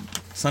our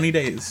sunny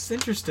days. It's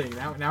interesting.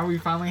 Now we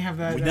finally have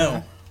that. We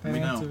know.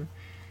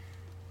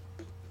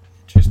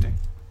 Interesting.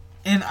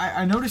 And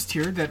I noticed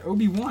here that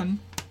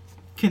Obi-Wan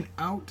can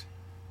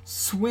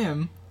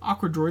out-swim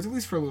aqua droids, at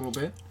least for a little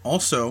bit.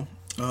 Also,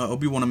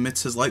 Obi-Wan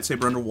emits his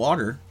lightsaber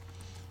underwater.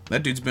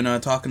 That dude's been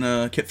talking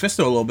to Kit Fisto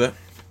a little bit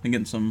and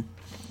getting some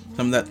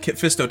of that Kit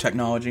Fisto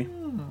technology.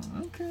 Oh,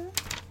 okay.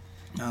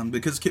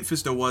 Because Kit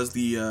Fisto was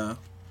he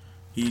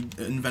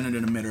invented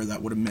an emitter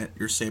that would emit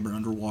your saber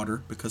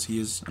underwater because he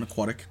is an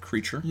aquatic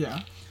creature.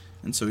 Yeah.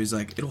 And so he's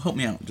like, it'll help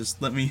me out.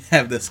 Just let me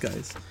have this,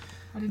 guys.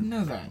 I didn't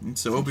know that. And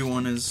so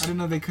Obi-Wan is... I didn't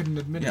know they couldn't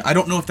admit it. Yeah, I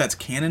don't know if that's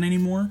canon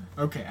anymore.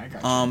 Okay, I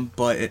got you.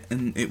 But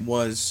it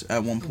was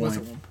at one point. It was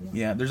at one point.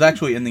 Yeah, there's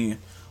actually in the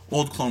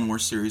old Clone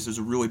Wars series, there's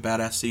a really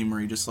badass scene where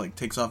he just like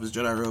takes off his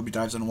Jedi robe, he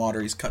dives in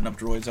water, he's cutting up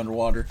droids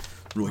underwater.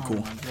 Really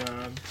cool.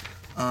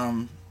 Oh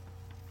my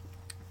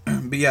god.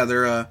 But yeah,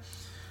 they're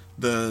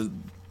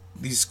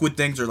these squid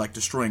things are like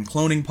destroying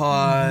cloning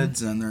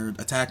pods, and they're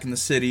attacking the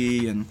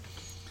city, and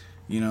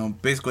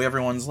basically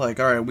everyone's like,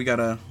 all right, we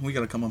gotta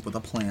come up with a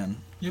plan.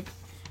 Yep.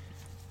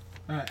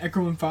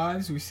 Echo and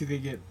Fives, we see they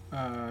get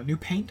new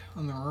paint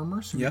on their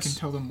armor, so we can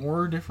tell them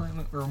more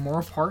different or more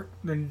apart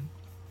than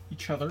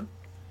each other.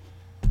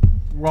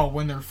 Well,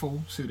 when they're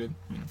full suited,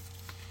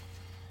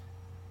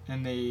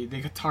 And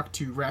they could talk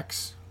to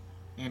Rex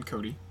and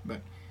Cody,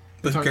 but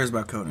who cares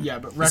about Cody? Yeah,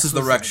 but Rex this is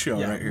the Rex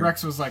show right here.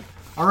 Rex was like,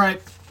 all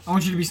right, I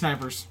want you to be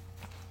snipers.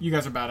 You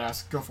guys are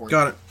badass. Go for it.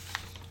 Got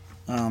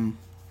it.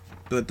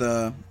 But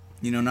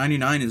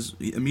 99 is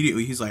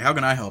immediately, he's like, how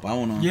can I help? I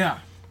want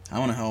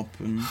to help.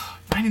 And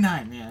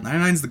 99, man.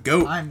 99's the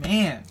GOAT. My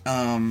man.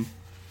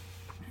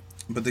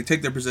 But they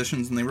take their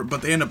positions, and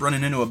they end up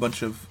running into a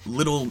bunch of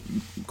little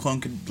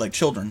clone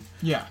children.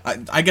 Yeah.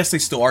 I guess they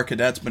still are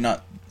cadets, but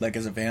not like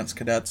as advanced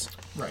cadets.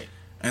 Right.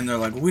 And they're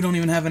like, well, we don't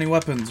even have any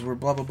weapons. We're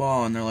blah blah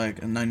blah. And they're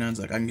like, and 99's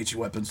like, I can get you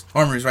weapons.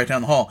 Armory's right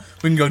down the hall.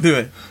 We can go do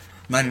it.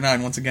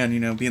 99 once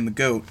again, being the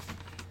GOAT.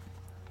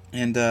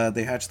 And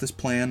they hatch this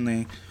plan.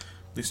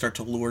 They start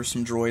to lure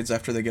some droids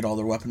after they get all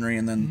their weaponry,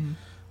 and then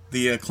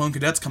the clone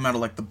cadets come out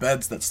of like the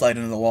beds that slide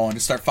into the wall and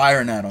just start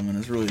firing at them, and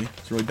it's really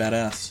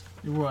badass.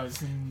 It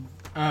was. And,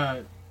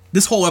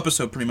 this whole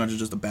episode pretty much is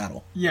just a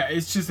battle. Yeah,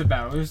 it's just a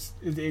battle.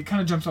 It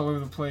kind of jumps all over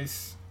the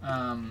place.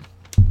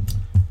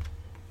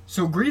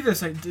 So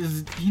Grievous,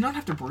 does he not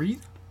have to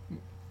breathe?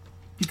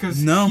 Because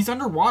he's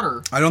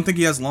underwater. I don't think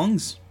he has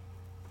lungs.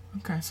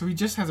 Okay, so he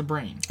just has a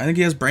brain. I think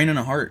he has brain and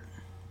a heart.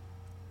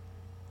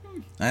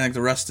 I think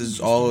the rest is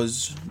all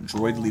his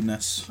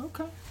droidliness.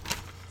 Okay.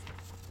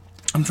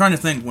 I'm trying to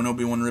think when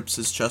Obi-Wan rips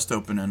his chest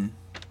open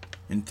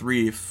in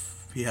 3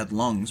 if he had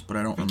lungs, but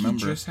I don't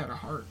remember. He just had a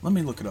heart. Let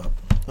me look it up.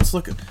 Let's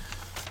look at.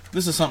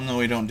 This is something that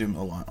we don't do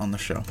a lot on the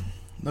show.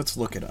 Let's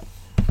look it up.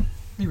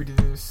 Maybe we did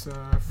this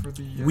for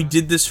the... We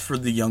did this for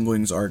the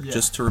Younglings arc,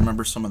 just to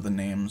remember some of the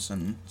names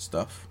and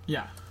stuff.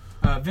 Yeah.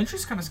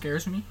 Ventress kind of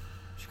scares me.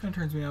 She kind of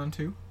turns me on,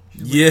 too.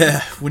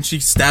 When she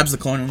stabs the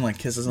clone and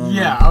kisses him.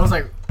 Yeah, I was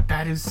like,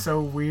 that is so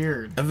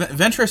weird.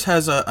 Ventress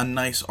has a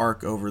nice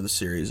arc over the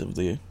series of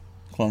the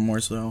Clone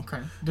Wars, though.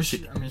 Okay. Does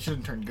she? I mean, she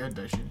doesn't turn good,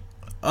 does she?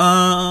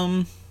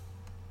 Well,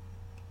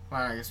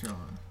 I guess we don't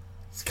know.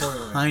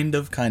 Spoiler.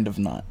 Kind of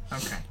not.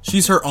 Okay.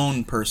 She's her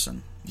own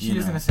person. She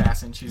is an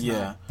assassin. She's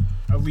not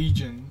a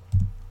legion.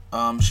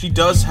 She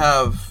does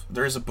have...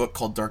 There is a book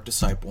called Dark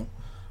Disciple.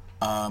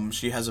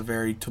 She has a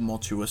very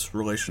tumultuous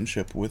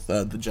relationship with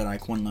the Jedi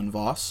Quinlan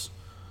Vos.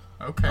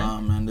 Okay.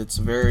 And it's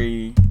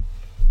very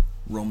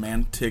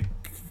romantic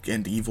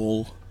and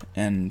evil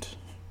and...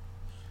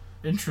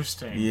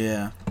 Interesting.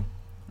 Yeah.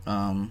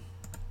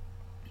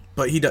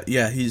 But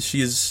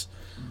she's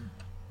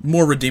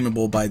more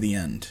redeemable by the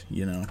end,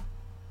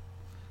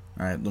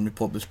 Alright, let me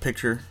pull up this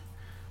picture.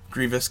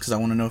 Grievous, because I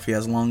want to know if he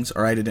has lungs.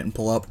 Alright, it didn't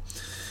pull up.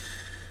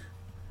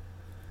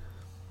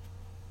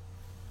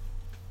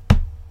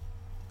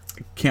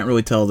 Can't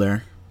really tell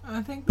there.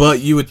 I think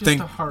but you would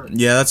think... A heart.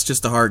 Yeah, that's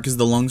just a heart, because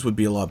the lungs would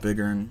be a lot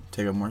bigger and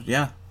take up more...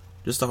 Yeah,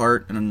 just a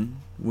heart, and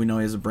we know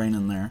he has a brain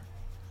in there.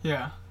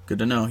 Yeah. Good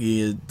to know.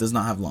 He does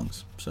not have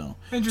lungs, so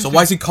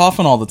why is he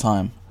coughing all the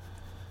time?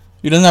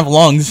 He doesn't have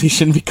lungs. He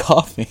shouldn't be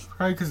coughing.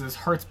 Probably because his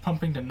heart's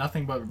pumping to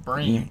nothing but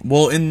brain. Yeah.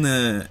 Well,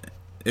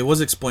 it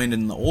was explained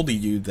in the old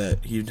EU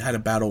that he had a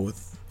battle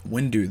with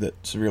Windu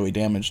that severely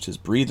damaged his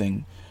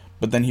breathing,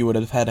 but then he would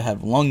have had to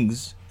have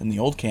lungs in the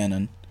old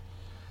canon,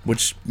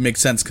 which makes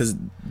sense because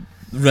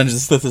Revenge of the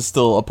Sith is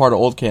still a part of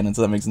old canon,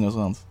 so that makes no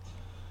sense.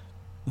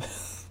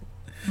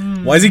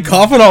 Why is he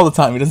coughing all the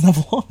time? He doesn't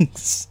have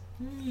lungs.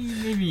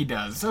 Maybe he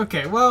does.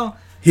 Okay, well...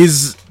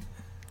 His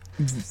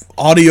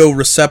audio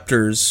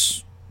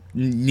receptors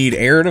need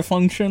air to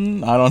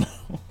function? I don't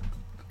know.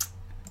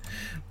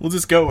 We'll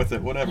just go with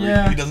it. Whatever.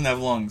 Yeah. He doesn't have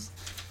lungs.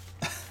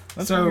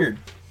 That's weird.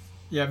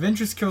 Yeah,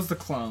 Ventress kills the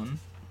clone.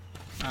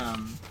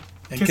 And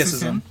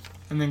kisses him.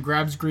 And then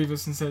grabs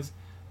Grievous and says,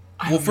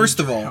 first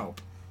of all,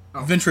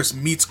 Ventress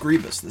meets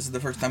Grievous. This is the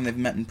first time they've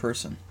met in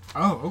person.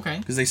 Oh, okay.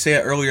 Because they say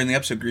it earlier in the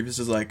episode, Grievous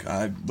is like,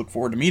 I look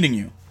forward to meeting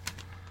you.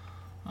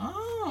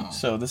 Oh.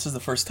 So this is the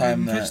first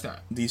time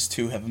that these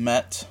two have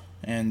met,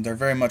 and they're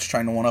very much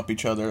trying to one-up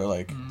each other,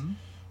 like... Mm-hmm.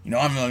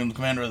 I'm the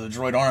commander of the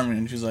droid army,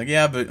 and she's like,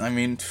 yeah, but,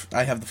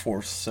 I have the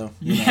Force, so...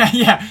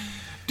 Yeah.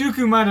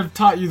 Dooku might have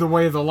taught you the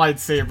way of the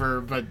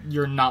lightsaber, but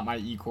you're not my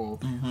equal.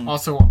 Mm-hmm.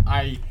 Also,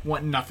 I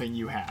want nothing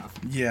you have.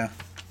 Yeah.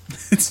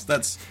 He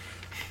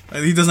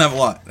doesn't have a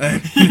lot.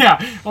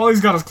 Yeah, all he's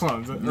got is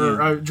clones, or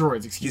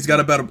droids, excuse me.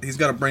 He's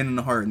got a brain and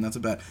a heart, and that's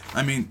about...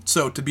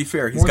 so, to be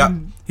fair, he's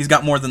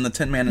got more than the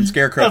Tin Man and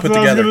Scarecrow put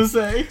together. That's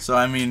what I was gonna say.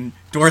 So,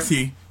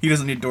 Dorothy, he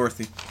doesn't need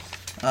Dorothy.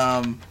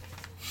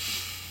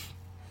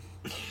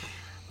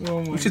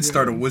 We should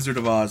start a Wizard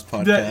of Oz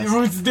podcast.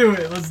 Let's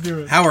do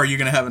it. How are you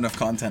going to have enough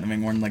content to make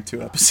more than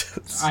 2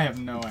 episodes? I have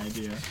no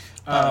idea.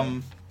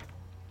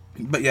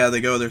 But yeah,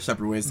 they go their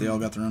separate ways. They all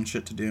got their own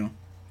shit to do.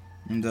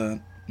 And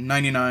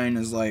 99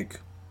 is like...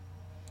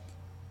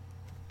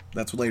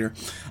 That's later.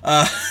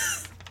 I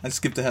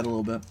skipped ahead a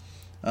little bit.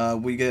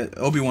 we get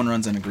Obi-Wan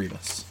runs into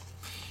Grievous.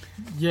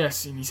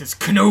 Yes, and he says,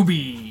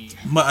 Kenobi!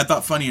 But I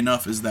thought funny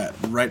enough is that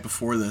right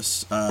before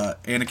this,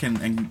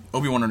 Anakin and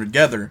Obi-Wan are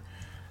together,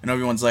 and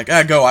Obi-Wan's like,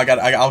 go,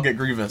 I'll get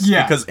Grievous.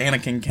 Yeah. Because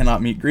Anakin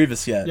cannot meet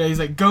Grievous yet. Yeah, he's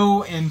like,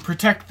 go and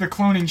protect the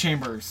cloning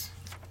chambers.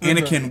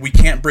 Anakin, we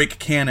can't break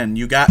canon.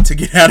 You got to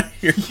get out of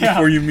here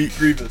before you meet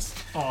Grievous.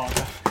 Oh.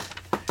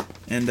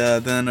 And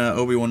then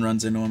Obi-Wan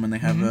runs into him, and they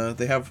have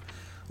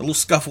a little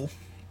scuffle.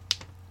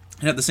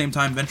 And at the same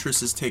time,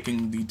 Ventress is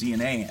taking the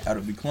DNA out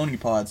of the cloning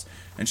pods,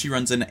 and she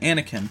runs into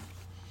Anakin,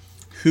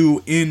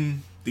 who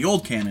in the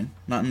old canon,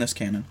 not in this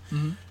canon,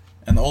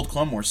 and the old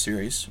Clone Wars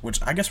series, which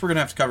I guess we're going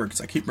to have to cover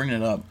because I keep bringing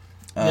it up.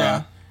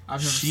 I've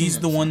never seen it. She's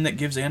the one that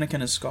gives Anakin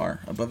his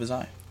scar above his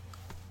eye.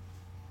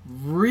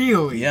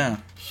 Really? Yeah.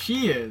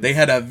 She is. They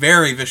had a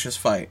very vicious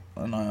fight.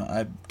 On,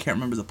 I can't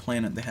remember the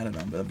planet they had it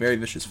on, but a very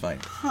vicious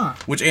fight. Huh.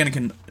 Which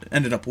Anakin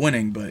ended up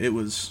winning, but it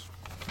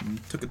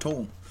took a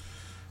toll.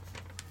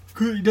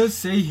 He does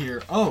say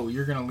here, oh,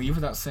 you're going to leave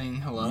without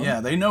saying hello?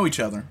 Yeah, they know each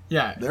other.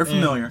 Yeah. They're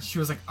familiar. She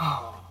was like,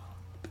 oh,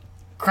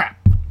 crap.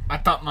 I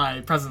thought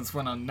my presence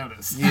went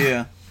unnoticed.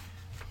 Yeah.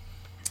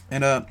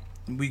 And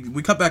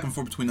we cut back and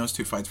forth between those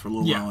two fights for a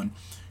little while, and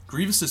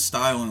Grievous'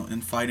 style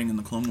in fighting in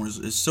the Clone Wars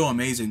is so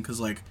amazing,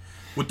 because, like,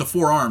 with the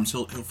 4 arms,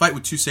 he'll fight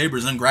with 2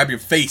 sabers and then grab your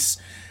face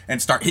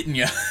and start hitting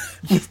you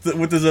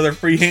with his other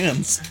free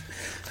hands.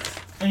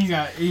 And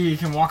he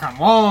can walk on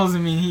walls. I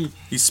mean,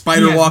 he's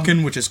spider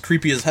walking, which is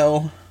creepy as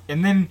hell.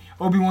 And then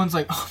Obi-Wan's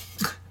like, oh,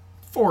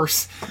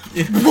 Force.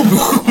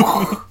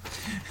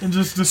 And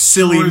just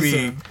silly me.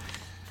 Him,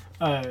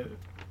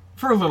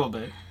 for a little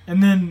bit.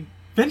 And then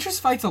Ventress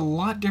fights a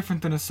lot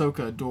different than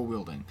Ahsoka dual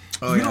wielding.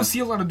 We don't see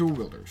a lot of dual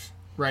wielders,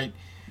 right?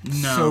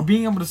 No. So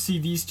being able to see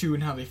these two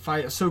and how they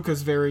fight,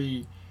 Ahsoka's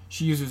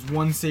she uses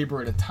one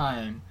saber at a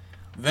time.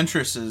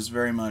 Ventress is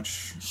very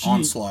much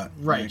onslaught.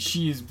 Right,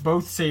 she is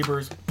both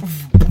sabers.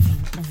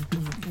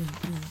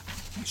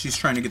 She's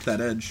trying to get that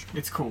edge.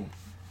 It's cool.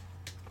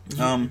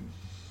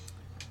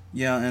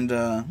 Yeah, and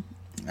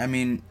I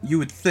mean, you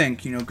would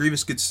think,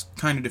 Grievous gets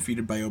kind of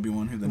defeated by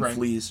Obi-Wan, who then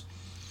flees.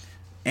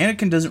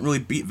 Anakin doesn't really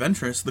beat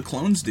Ventress. The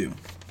clones do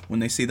when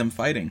they see them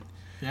fighting.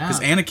 Yeah.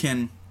 Because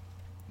Anakin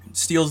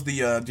steals the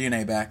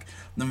DNA back.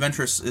 And then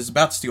Ventress is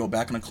about to steal it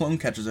back, and a clone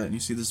catches it. And you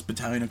see this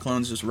battalion of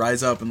clones just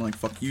rise up and like,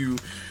 fuck you.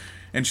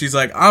 And she's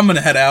like, I'm going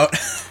to head out.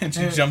 And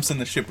she jumps in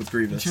the ship with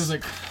Grievous. She was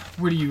like,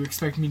 what, do you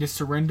expect me to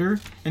surrender?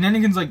 And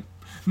Anakin's like,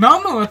 no,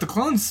 I'm going to let the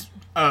clones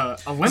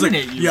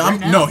eliminate you right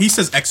now. No, he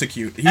says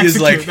execute. Is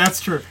like,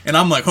 that's true. And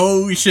I'm like,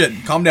 holy shit,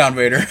 calm down,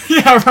 Vader.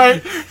 Yeah,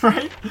 right.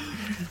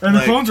 And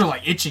the clones are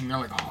like itching. They're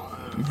like,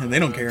 oh. And they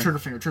don't care. Trigger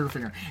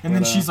finger. And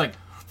then she's like,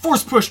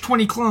 force push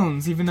 20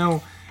 clones, even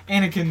though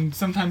Anakin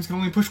sometimes can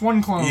only push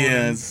 1 clone.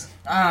 Yeah.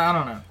 I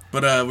don't know.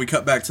 But we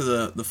cut back to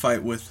the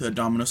fight with the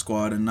Domino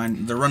Squad, and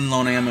they're running low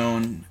on ammo,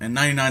 and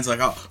 99's like,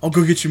 I'll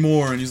go get you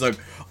more, and he's like,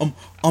 I'm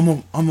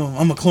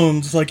a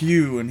clone just like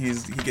you, and he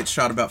gets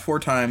shot about 4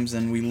 times,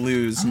 and we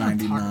lose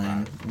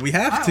 99. We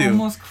have to. I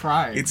almost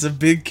cried. It's a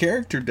big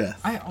character death.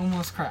 I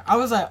almost cried. I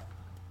was like,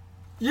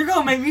 you're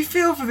gonna make me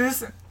feel for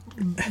this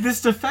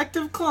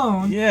defective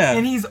clone. Yeah.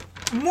 And he's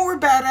more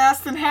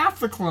badass than half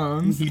the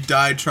clones. He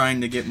died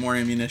trying to get more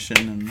ammunition.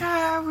 And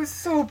God, I was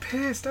so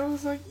pissed. I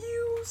was like,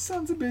 you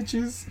sons of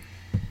bitches.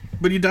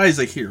 But he dies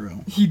a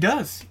hero. He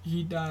does.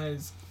 He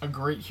dies a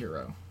great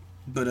hero.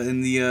 But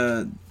in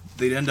the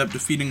they end up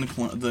defeating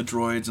the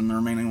droids, and the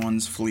remaining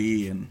ones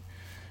flee, and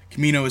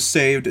Kamino is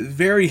saved.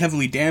 Very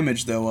heavily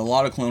damaged, though. A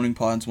lot of cloning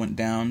pods went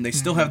down. They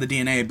still have the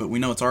DNA, but we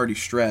know it's already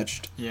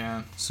stretched.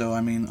 Yeah. So,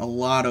 I mean, a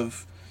lot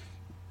of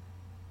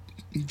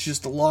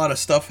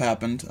stuff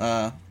happened.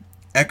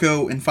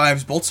 Echo and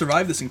Fives both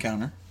survived this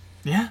encounter.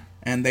 Yeah.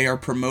 And they are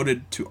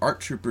promoted to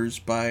ARC troopers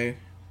by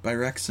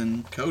Rex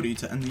and Cody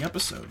to end the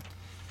episode.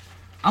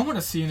 I want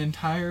to see an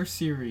entire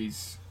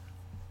series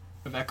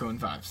of Echo and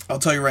Fives. I'll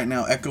tell you right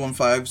now, Echo and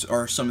Fives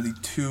are some of the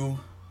 2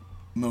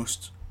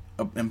 most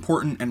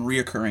important and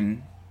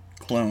reoccurring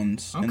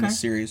clones in this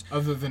series.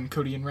 Other than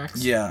Cody and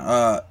Rex?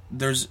 Yeah.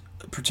 There's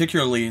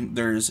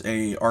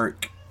a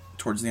arc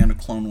towards the end of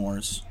Clone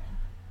Wars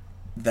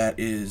that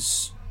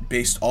is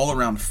based all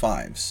around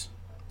Fives.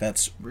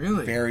 That's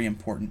really very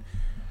important.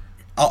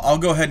 I'll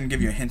go ahead and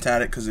give you a hint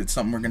at it, because it's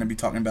something we're going to be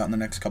talking about in the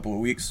next couple of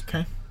weeks.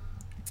 Okay.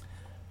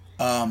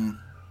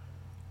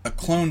 A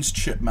clone's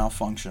chip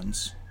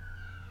malfunctions,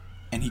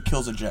 and he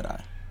kills a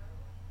Jedi.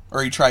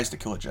 Or he tries to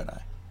kill a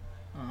Jedi.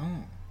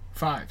 Oh.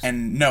 Fives.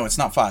 And no, it's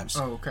not Fives.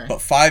 Oh, okay.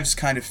 But Fives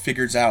kind of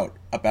figures out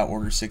about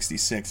Order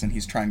 66, and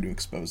he's trying to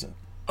expose it.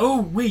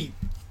 Oh, wait.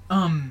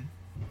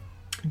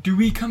 Do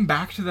we come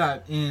back to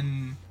that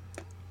in,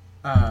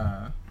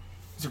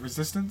 is it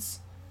Resistance?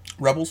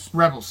 Rebels,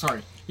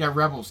 sorry. Yeah,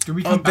 Rebels. Do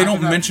we come back to that? They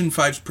don't mention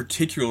Fives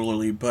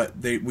particularly, but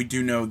we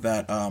do know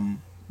that,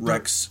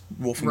 Rex,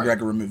 Wolf, and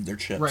Gregor removed their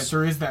chips. Right,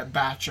 there is that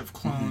batch of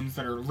clones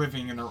that are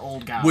living in their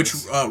old galaxy. Which,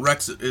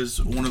 Rex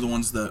is one of the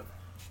ones that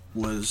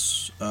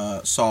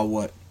saw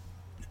what,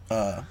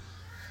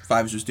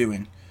 Fives was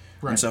doing.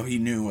 Right. And so he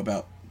knew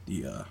about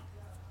the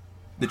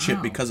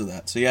chip because of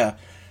that. So yeah.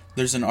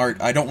 There's an arc.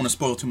 I don't want to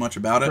spoil too much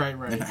about it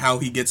right. and how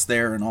he gets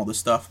there and all this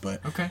stuff,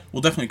 but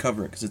we'll definitely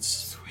cover it because it's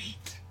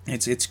sweet.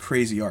 It's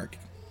crazy arc.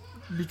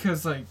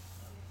 Because Cody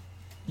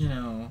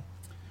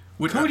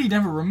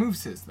never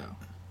removes his though.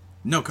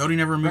 No, Cody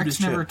never removed his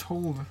chip. Rex never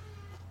told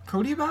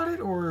Cody about it,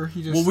 or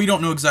he just. Well, we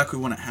don't know exactly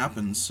when it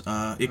happens.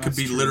 It could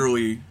be true.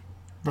 Literally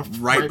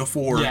right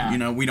before.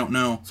 Yeah. We don't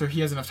know. So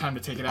he has enough time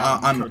to take it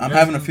out. I'm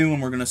having a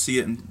feeling we're going to see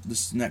it in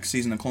this next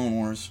season of Clone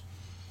Wars.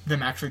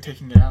 Them actually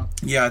taking it out?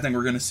 Yeah, I think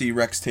we're going to see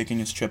Rex taking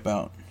his chip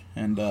out.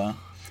 And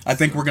I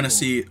think we're going to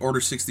see Order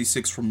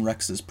 66 from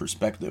Rex's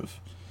perspective.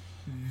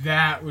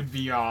 That would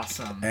be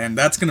awesome. And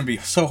that's going to be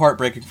so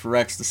heartbreaking for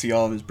Rex to see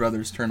all of his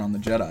brothers turn on the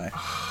Jedi.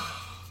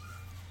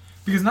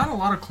 Because not a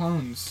lot of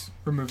clones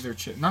remove their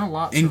chip. Not a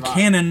lot survive. In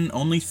canon,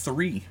 only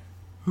 3.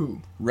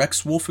 Who?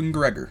 Rex, Wolf, and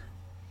Gregor.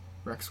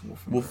 Rex,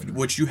 Wolf, and Gregor.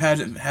 Which you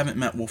haven't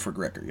met Wolf or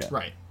Gregor yet.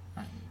 Right.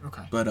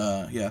 Okay. But,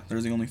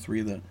 there's the only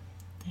 3 that...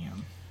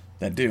 Damn.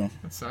 That do.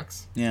 That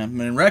sucks. Yeah,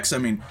 Rex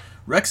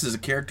is a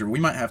character. We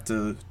might have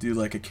to do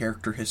like a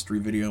character history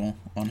video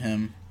on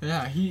him.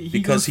 Yeah,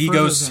 he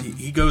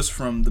goes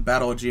from the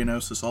Battle of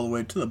Geonosis all the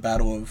way to the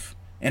Battle of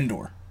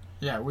Endor.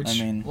 Yeah, which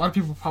a lot of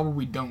people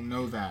probably don't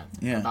know that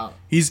about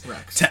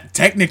Rex.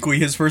 Technically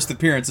his first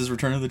appearance is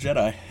Return of the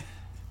Jedi.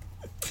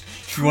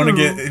 If you want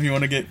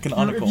to get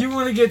canonical. If you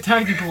want to get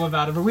technical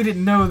about it, but we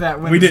didn't know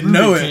that when we didn't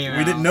know it.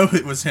 We didn't know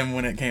it was him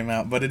when it came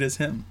out, but it is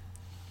him.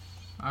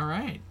 All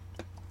right.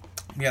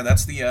 Yeah,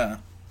 that's the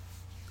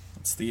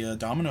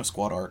Domino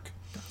Squad arc.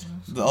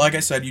 Like I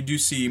said, you do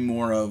see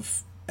more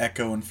of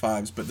Echo and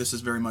Fives, but this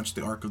is very much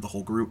the arc of the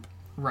whole group.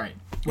 Right.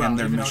 Well, and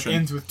their mission. It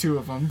ends with 2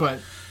 of them,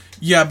 but...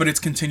 Yeah, but it's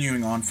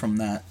continuing on from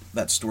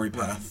that story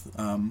path.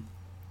 Right.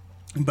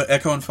 But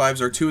Echo and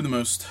Fives are 2 of the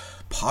most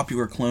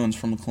popular clones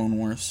from the Clone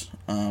Wars.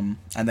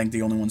 I think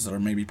the only ones that are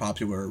maybe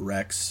popular are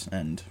Rex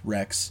and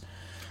Rex.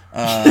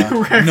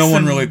 Rex no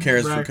one really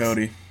cares for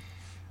Cody.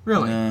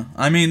 Really?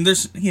 I mean,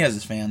 he has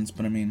his fans,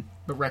 but I mean...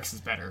 But Rex is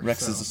better.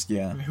 Rex is,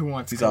 yeah. I mean, who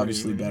wants He's Cody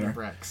obviously better.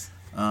 Rex?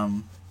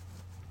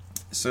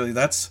 So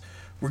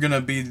we're going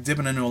to be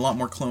dipping into a lot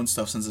more clone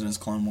stuff since it is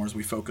Clone Wars.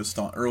 We focused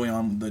early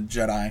on the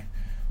Jedi.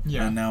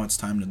 Yeah. And now it's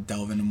time to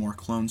delve into more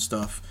clone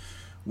stuff,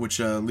 which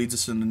leads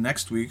us into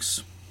next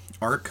week's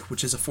arc,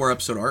 which is a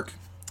 4-episode arc.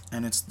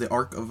 And it's the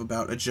arc of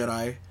about a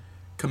Jedi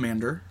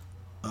commander,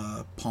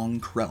 Pong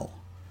Krell.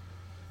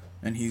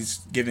 And he's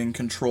giving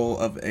control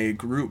of a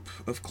group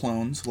of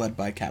clones led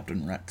by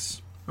Captain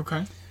Rex.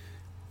 Okay.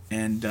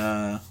 And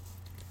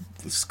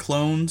these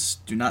clones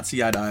do not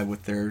see eye to eye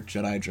with their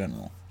Jedi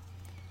general.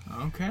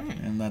 Okay.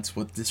 And that's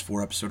what this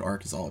 4-episode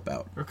arc is all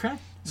about. Okay.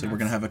 So we're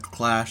going to have a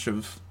clash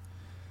of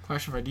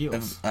ideals.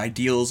 Of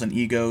ideals and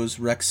egos.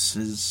 Rex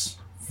is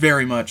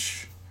very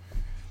much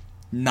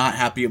not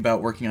happy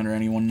about working under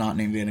anyone not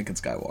named Anakin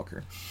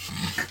Skywalker.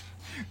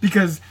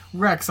 Because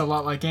Rex, a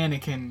lot like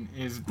Anakin,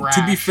 is brash.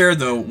 To be fair,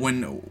 though,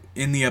 when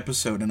in the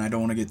episode, and I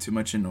don't want to get too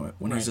much into it,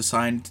 when he's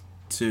assigned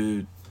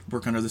to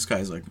work under this guy,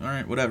 he's like, all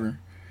right, whatever.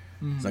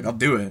 Mm-hmm. He's like, I'll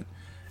do it.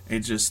 It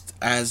just,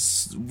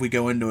 as we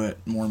go into it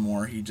more and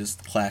more, he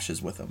just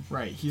clashes with him.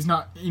 Right. He's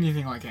not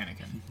anything like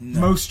Anakin.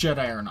 No. Most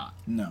Jedi are not.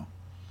 No.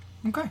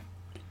 Okay.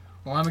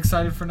 Well, I'm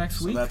excited for next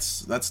week.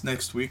 That's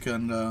next week,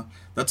 and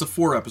that's a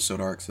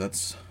 4-episode arc, so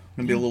that's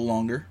going to be a little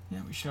longer. Yeah,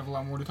 we should have a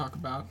lot more to talk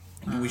about.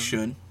 We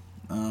should.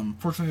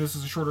 Fortunately, this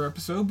is a shorter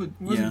episode, but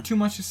wasn't too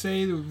much to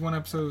say. The one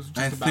episode was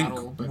just a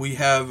battle. I think we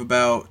have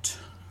about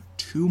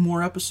 2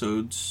 more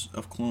episodes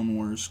of Clone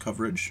Wars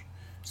coverage,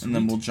 and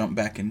then we'll jump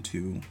back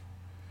into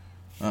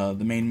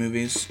the main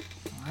movies.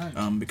 All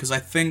right. Because I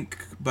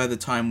think by the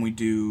time we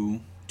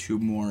do 2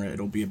 more,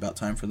 it'll be about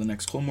time for the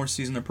next Clone Wars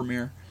season to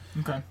premiere.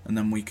 Okay. And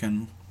then we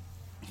can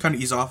kind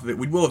of ease off of it.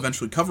 We will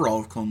eventually cover all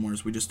of Clone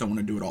Wars. We just don't want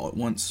to do it all at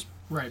once.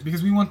 Right,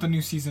 because we want the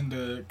new season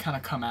to kind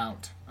of come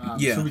out,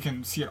 so we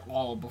can see it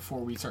all before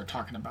we start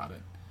talking about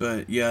it.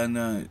 But yeah,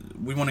 and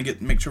we want to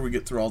make sure we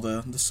get through all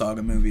the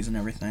saga movies and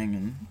everything,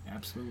 and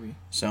absolutely.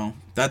 So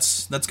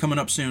that's coming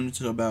up soon.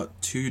 So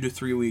about 2 to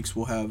 3 weeks,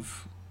 we'll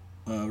have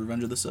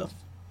Revenge of the Sith.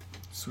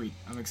 Sweet,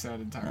 I'm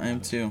excited to talk about it. I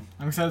am too.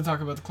 I'm excited to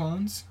talk about the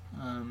clones,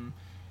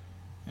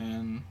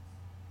 and.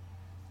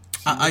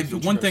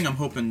 One thing I'm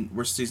hoping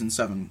where Season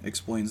 7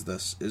 explains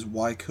this is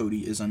why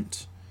Cody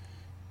isn't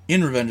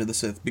in Revenge of the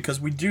Sith,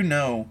 because we do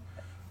know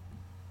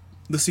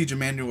the Siege of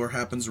Mandalore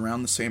happens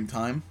around the same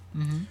time,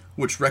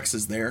 which Rex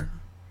is there,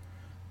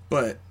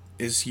 but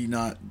is he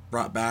not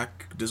brought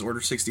back? Does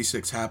Order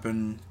 66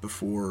 happen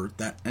before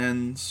that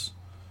ends?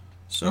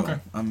 So okay.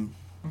 I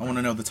want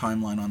to know the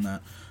timeline on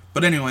that.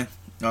 But anyway,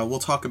 we'll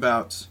talk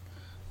about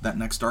that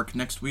next arc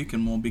next week,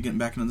 and we'll be getting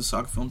back into the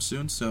saga film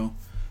soon, so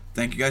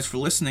thank you guys for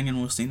listening, and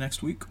we'll see you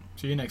next week.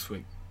 See you next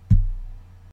week.